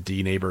get into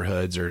D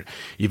neighborhoods or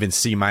even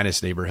C-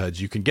 neighborhoods.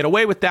 You can get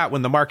away with that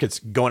when the market's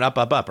going up,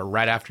 or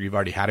right after you've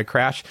already had a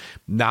crash.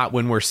 Not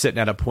when we're sitting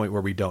at a point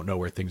where we don't know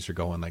where things are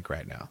going like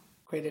right now.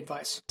 Great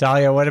advice.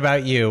 Dahlia, what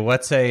about you?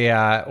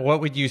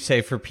 What would you say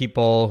for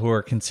people who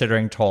are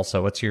considering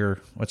Tulsa? What's your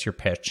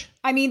pitch?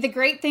 I mean, the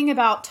great thing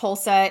about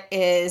Tulsa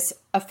is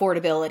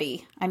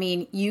affordability. I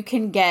mean, you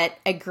can get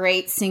a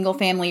great single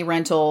family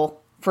rental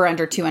for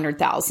under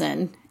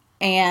 $200,000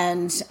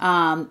 and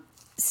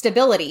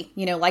stability.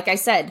 Like I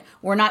said,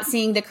 we're not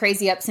seeing the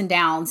crazy ups and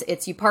downs.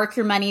 It's you park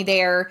your money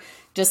there.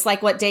 Just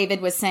like what David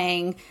was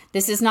saying,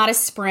 this is not a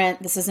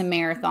sprint. This is a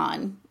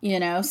marathon,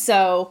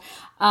 So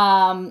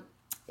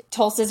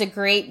Tulsa is a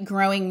great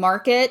growing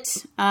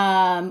market.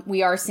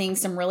 We are seeing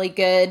some really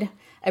good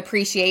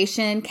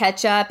appreciation,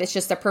 catch up. It's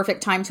just a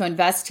perfect time to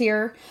invest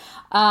here.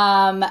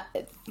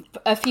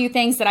 A few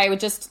things that I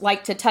would just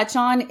like to touch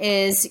on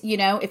is,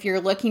 if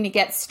you're looking to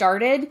get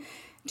started,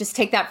 just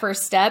take that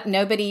first step.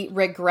 Nobody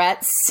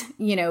regrets,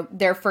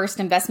 their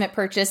first investment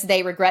purchase.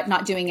 They regret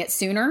not doing it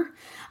sooner.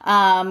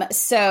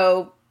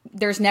 So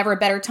there's never a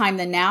better time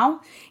than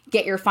now.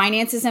 Get your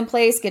finances in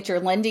place, get your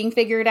lending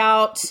figured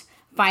out,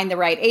 find the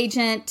right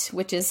agent,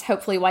 which is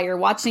hopefully why you're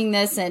watching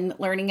this and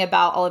learning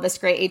about all of us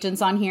great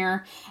agents on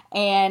here,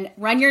 and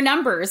run your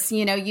numbers.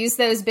 Use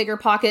those bigger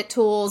pocket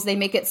tools. They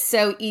make it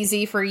so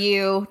easy for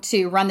you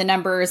to run the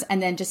numbers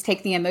and then just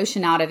take the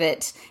emotion out of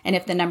it. And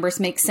if the numbers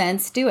make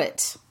sense, do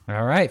it.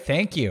 All right.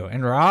 Thank you.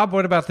 And Rob,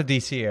 what about the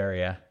DC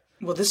area?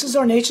 Well, this is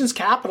our nation's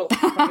capital.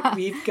 Right?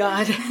 We've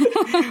got,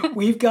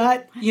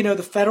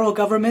 the federal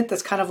government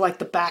that's kind of like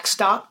the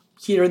backstop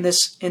here in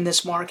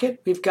this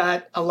market. We've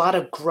got a lot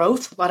of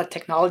growth, a lot of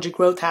technology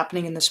growth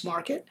happening in this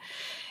market,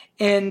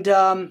 and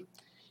I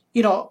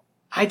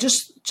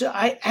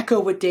echo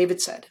what David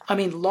said. I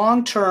mean,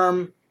 long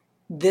term,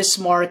 this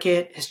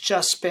market has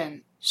just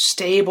been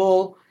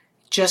stable,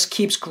 just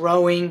keeps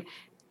growing,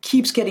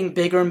 keeps getting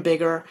bigger and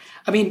bigger.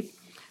 I mean,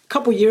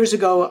 couple years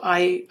ago,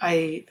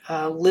 I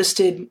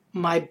listed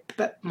my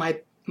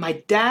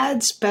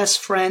dad's best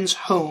friend's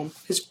home.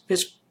 His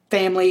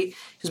family,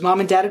 his mom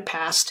and dad had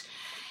passed,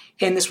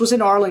 and this was in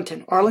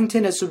Arlington.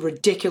 Arlington is a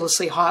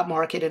ridiculously hot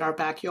market in our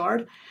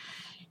backyard,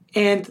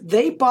 and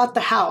they bought the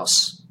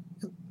house.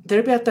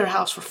 They bought their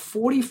house for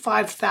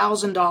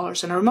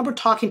 $45,000, and I remember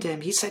talking to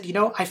him. He said,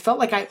 I felt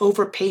like I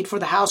overpaid for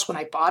the house when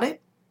I bought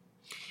it,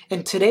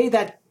 and today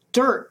that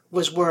dirt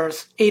was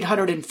worth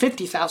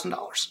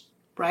 $850,000.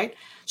 Right?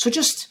 So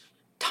just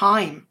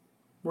time,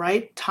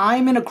 right?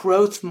 Time in a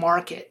growth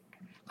market.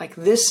 Like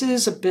this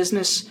is a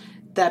business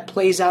that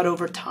plays out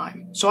over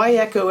time. So I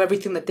echo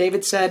everything that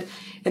David said.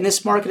 And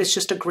this market is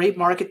just a great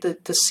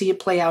market to see it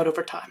play out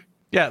over time.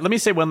 Yeah, let me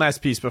say one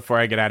last piece before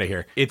I get out of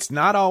here. It's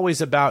not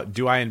always about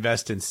do I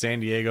invest in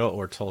San Diego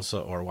or Tulsa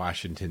or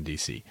Washington,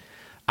 D.C.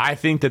 I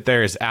think that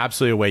there is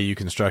absolutely a way you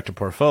construct a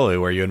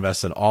portfolio where you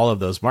invest in all of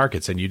those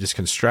markets and you just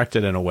construct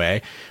it in a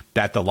way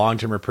that the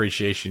long-term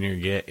appreciation you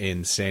get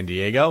in San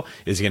Diego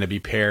is going to be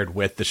paired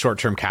with the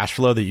short-term cash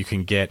flow that you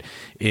can get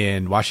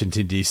in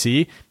Washington,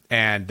 D.C.,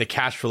 and the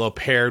cash flow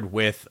paired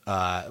with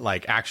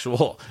like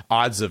actual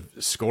odds of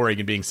scoring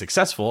and being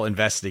successful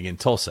investing in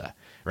Tulsa.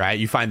 Right?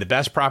 You find the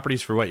best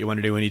properties for what you want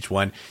to do in each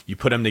one. You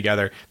put them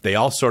together. They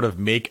all sort of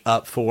make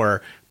up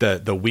for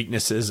the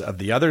weaknesses of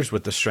the others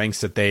with the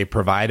strengths that they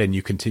provide. And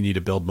you continue to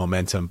build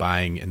momentum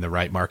buying in the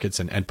right markets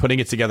and putting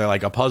it together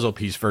like a puzzle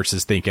piece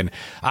versus thinking,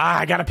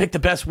 I got to pick the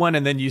best one.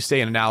 And then you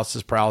stay in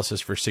analysis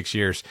paralysis for 6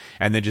 years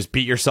and then just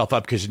beat yourself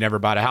up because you never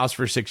bought a house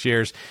for 6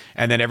 years.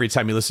 And then every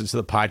time you listen to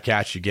the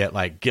podcast, you get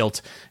like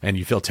guilt and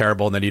you feel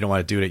terrible. And then you don't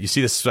want to do it. You see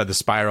this the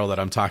spiral that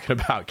I'm talking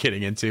about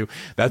getting into.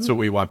 That's what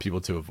we want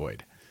people to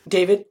avoid.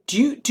 David,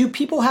 do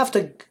people have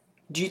to?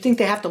 Do you think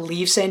they have to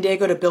leave San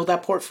Diego to build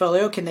that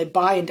portfolio? Can they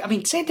buy?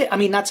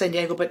 Not San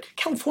Diego, but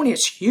California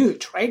is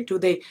huge, right?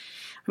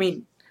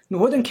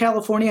 Northern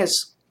California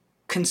is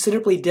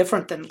considerably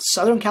different than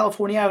Southern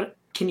California.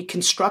 Can you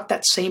construct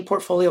that same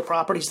portfolio of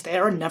properties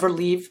there and never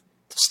leave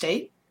the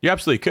state? You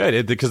absolutely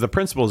could, because the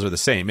principles are the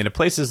same. In a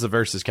place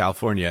versus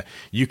California,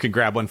 you can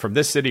grab one from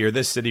this city or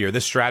this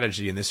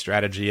strategy and this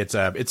strategy. It's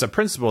a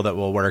principle that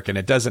will work, and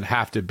it doesn't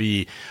have to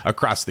be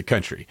across the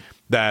country.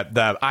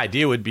 The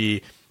idea would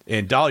be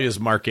in Dahlia's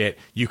market,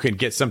 you can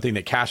get something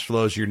that cash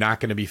flows. You're not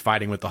going to be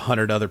fighting with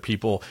 100 other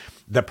people.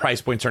 The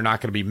price points are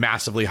not going to be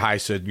massively high.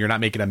 So you're not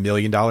making $1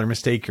 million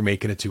mistake. You're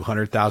making a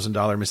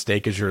 $200,000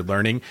 mistake as you're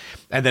learning.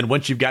 And then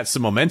once you've got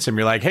some momentum,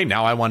 you're like, hey,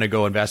 now I want to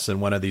go invest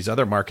in one of these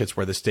other markets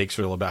where the stakes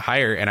are a little bit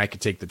higher and I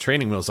could take the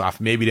training wheels off.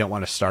 Maybe you don't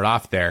want to start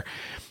off there.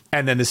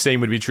 And then the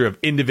same would be true of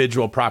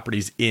individual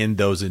properties in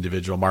those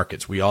individual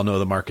markets. We all know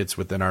the markets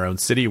within our own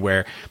city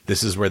where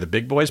this is where the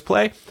big boys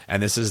play.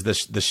 And this is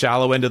the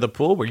shallow end of the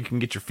pool where you can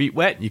get your feet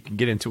wet. And you can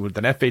get into with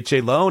an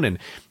FHA loan and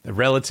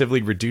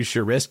relatively reduce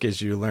your risk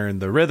as you learn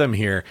the rhythm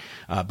here.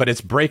 But it's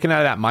breaking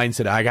out of that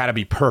mindset. I got to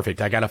be perfect.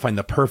 I got to find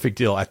the perfect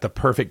deal at the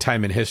perfect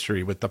time in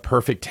history with the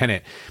perfect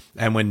tenant.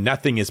 And when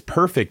nothing is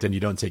perfect, then you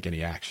don't take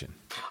any action.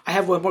 I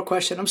have one more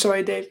question. I'm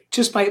sorry, Dave.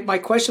 Just my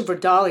question for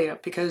Dahlia,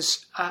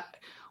 because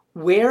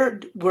where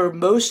were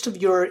most of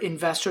your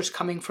investors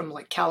coming from,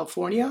 like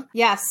California?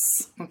 Yes.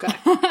 Okay.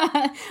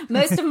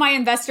 Most of my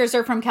investors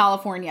are from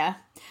California.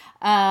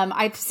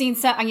 I've seen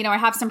some, I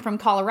have some from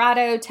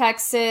Colorado,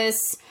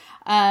 Texas,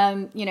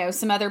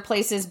 some other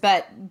places,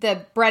 but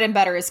the bread and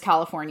butter is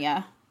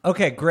California.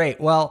 Okay,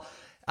 great. Well,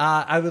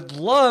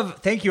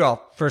 thank you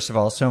all, first of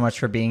all, so much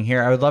for being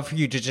here. I would love for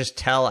you to just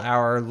tell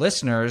our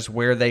listeners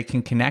where they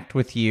can connect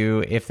with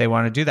you if they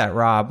want to do that.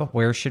 Rob,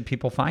 where should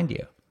people find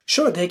you?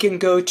 Sure. They can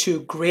go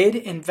to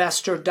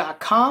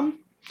gridinvestor.com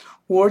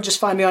or just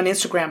find me on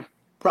Instagram,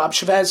 Rob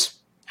Chavez,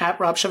 at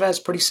Rob Chavez.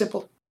 Pretty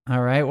simple. All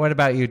right. What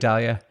about you,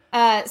 Dahlia?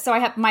 So I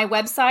have my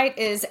website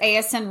is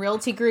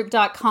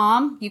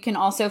asnrealtygroup.com. You can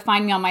also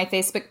find me on my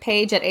Facebook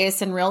page at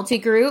ASN Realty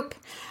Group.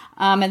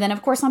 And then,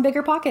 of course, on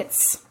Bigger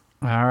Pockets.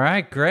 All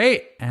right.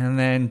 Great. And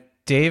then,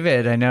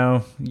 David, I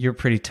know you're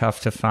pretty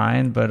tough to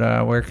find,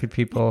 but where could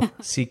people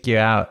seek you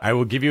out? I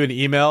will give you an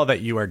email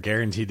that you are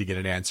guaranteed to get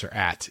an answer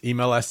at.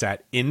 Email us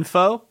at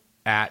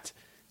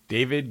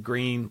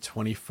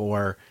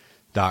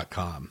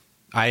info@davidgreen24.com.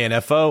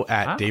 info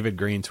at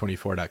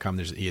davidgreen24.com.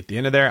 There's an E at the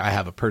end of there. I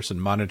have a person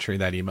monitoring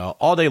that email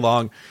all day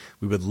long.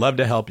 We would love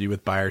to help you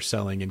with buy or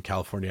selling in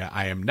California.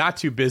 I am not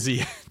too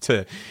busy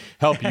to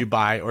help you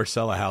buy or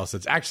sell a house.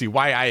 That's actually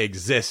why I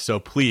exist. So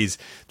please,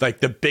 like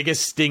the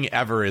biggest sting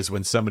ever is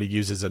when somebody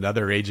uses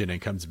another agent and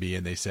comes to me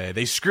and they say,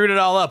 they screwed it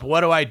all up.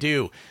 What do I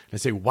do? And I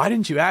say, why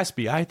didn't you ask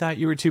me? I thought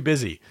you were too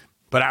busy.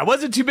 But I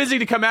wasn't too busy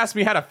to come ask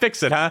me how to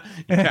fix it, huh?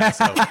 Yeah,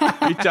 so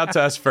reach out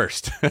to us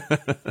first. All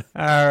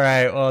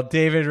right. Well,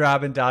 David,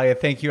 Rob, and Dahlia,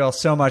 thank you all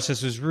so much.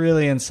 This was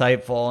really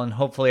insightful, and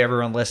hopefully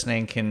everyone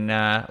listening can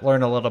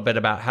learn a little bit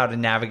about how to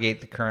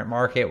navigate the current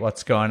market,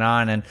 what's going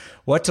on, and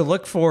what to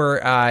look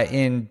for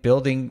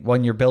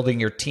when you're building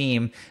your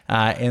team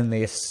in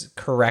this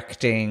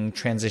correcting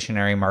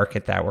transitionary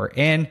market that we're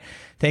in.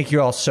 Thank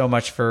you all so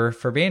much for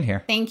being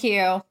here. Thank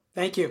you.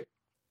 Thank you.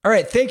 All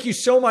right. Thank you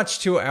so much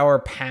to our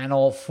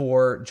panel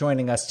for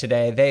joining us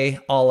today. They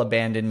all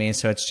abandoned me,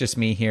 so it's just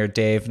me here,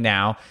 Dave,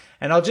 now.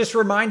 And I'll just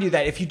remind you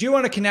that if you do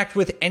want to connect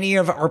with any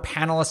of our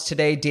panelists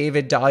today,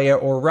 David, Dahlia,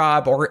 or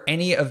Rob, or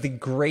any of the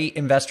great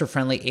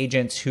investor-friendly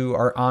agents who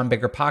are on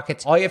Bigger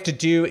Pockets, all you have to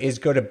do is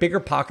go to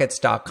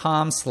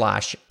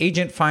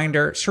biggerpockets.com/agent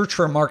finder, search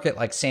for a market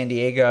like San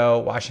Diego,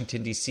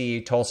 Washington,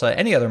 D.C., Tulsa,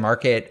 any other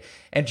market,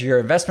 enter your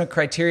investment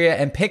criteria,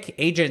 and pick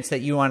agents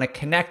that you want to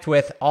connect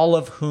with, all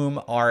of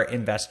whom are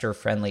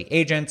investor-friendly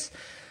agents.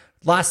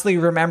 Lastly,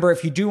 remember,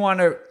 if you do want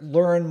to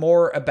learn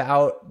more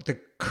about the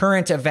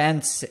current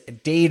events,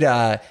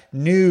 data,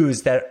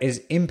 news that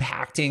is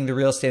impacting the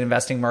real estate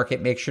investing market,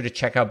 make sure to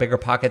check out Bigger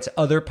Pockets'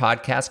 other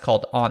podcast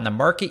called On the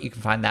Market. You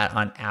can find that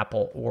on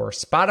Apple or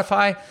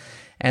Spotify.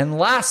 And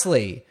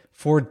lastly,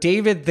 for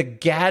David the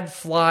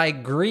Gadfly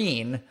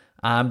Green,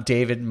 I'm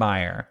David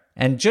Meyer.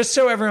 And just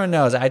so everyone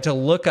knows, I had to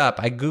look up,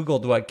 I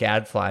Googled what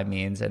gadfly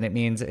means, and it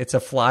means it's a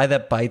fly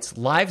that bites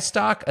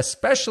livestock,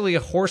 especially a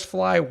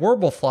horsefly,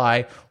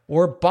 warblefly,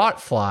 or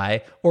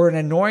botfly, or an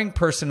annoying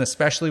person,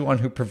 especially one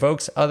who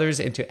provokes others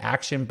into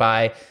action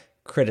by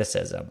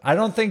criticism. I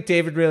don't think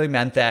David really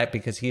meant that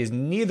because he is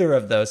neither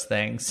of those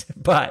things,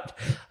 but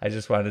I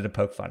just wanted to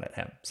poke fun at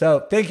him.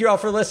 So thank you all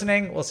for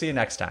listening. We'll see you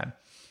next time.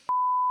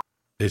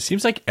 It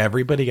seems like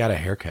everybody got a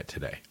haircut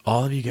today.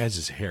 All of you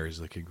guys' hair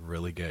is looking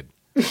really good.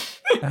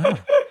 Oh,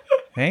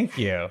 thank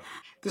you.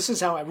 This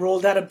is how I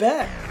rolled out of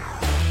bed.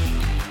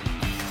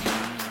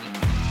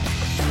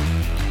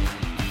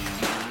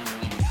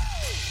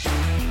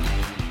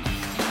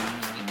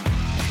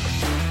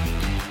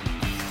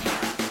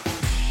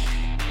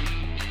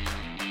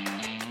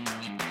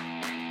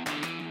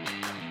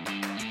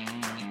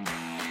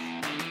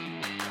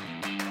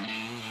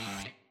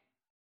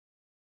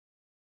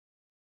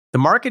 The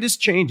market is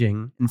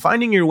changing, and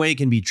finding your way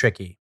can be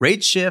tricky.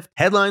 Rates shift,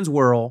 headlines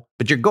whirl,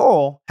 but your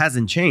goal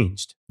hasn't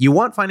changed. You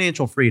want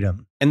financial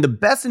freedom. And the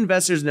best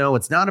investors know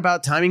it's not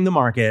about timing the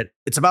market,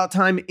 it's about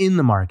time in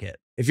the market.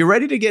 If you're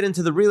ready to get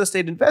into the real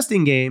estate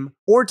investing game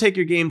or take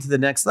your game to the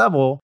next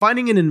level,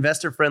 finding an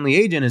investor-friendly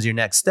agent is your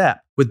next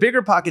step. With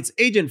BiggerPockets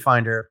Agent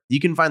Finder, you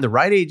can find the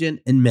right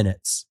agent in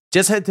minutes.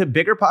 Just head to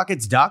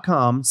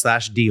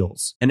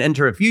biggerpockets.com/deals and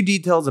enter a few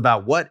details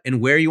about what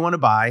and where you want to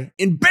buy,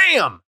 and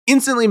bam!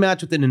 Instantly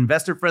match with an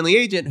investor-friendly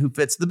agent who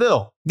fits the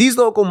bill. These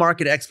local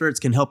market experts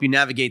can help you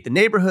navigate the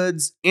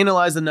neighborhoods,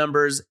 analyze the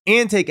numbers,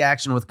 and take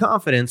action with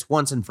confidence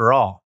once and for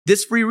all.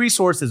 This free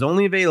resource is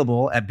only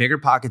available at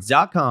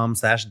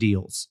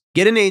biggerpockets.com/deals.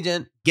 Get an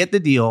agent, get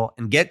the deal,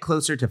 and get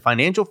closer to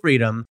financial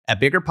freedom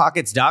at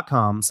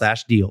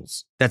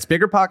biggerpockets.com/deals. That's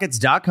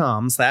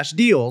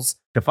biggerpockets.com/deals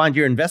to find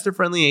your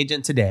investor-friendly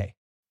agent today.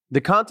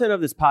 The content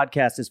of this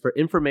podcast is for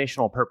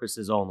informational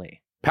purposes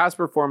only. Past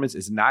performance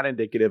is not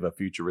indicative of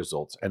future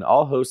results, and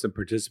all host and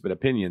participant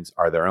opinions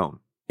are their own.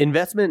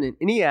 Investment in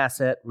any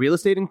asset, real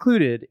estate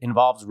included,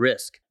 involves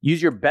risk.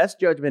 Use your best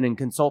judgment and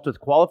consult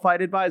with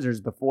qualified advisors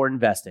before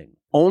investing.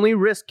 Only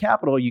risk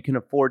capital you can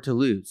afford to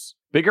lose.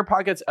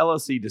 BiggerPockets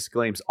LLC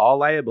disclaims all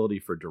liability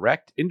for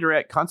direct,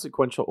 indirect,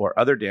 consequential, or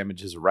other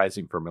damages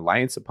arising from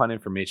reliance upon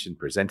information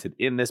presented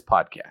in this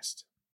podcast.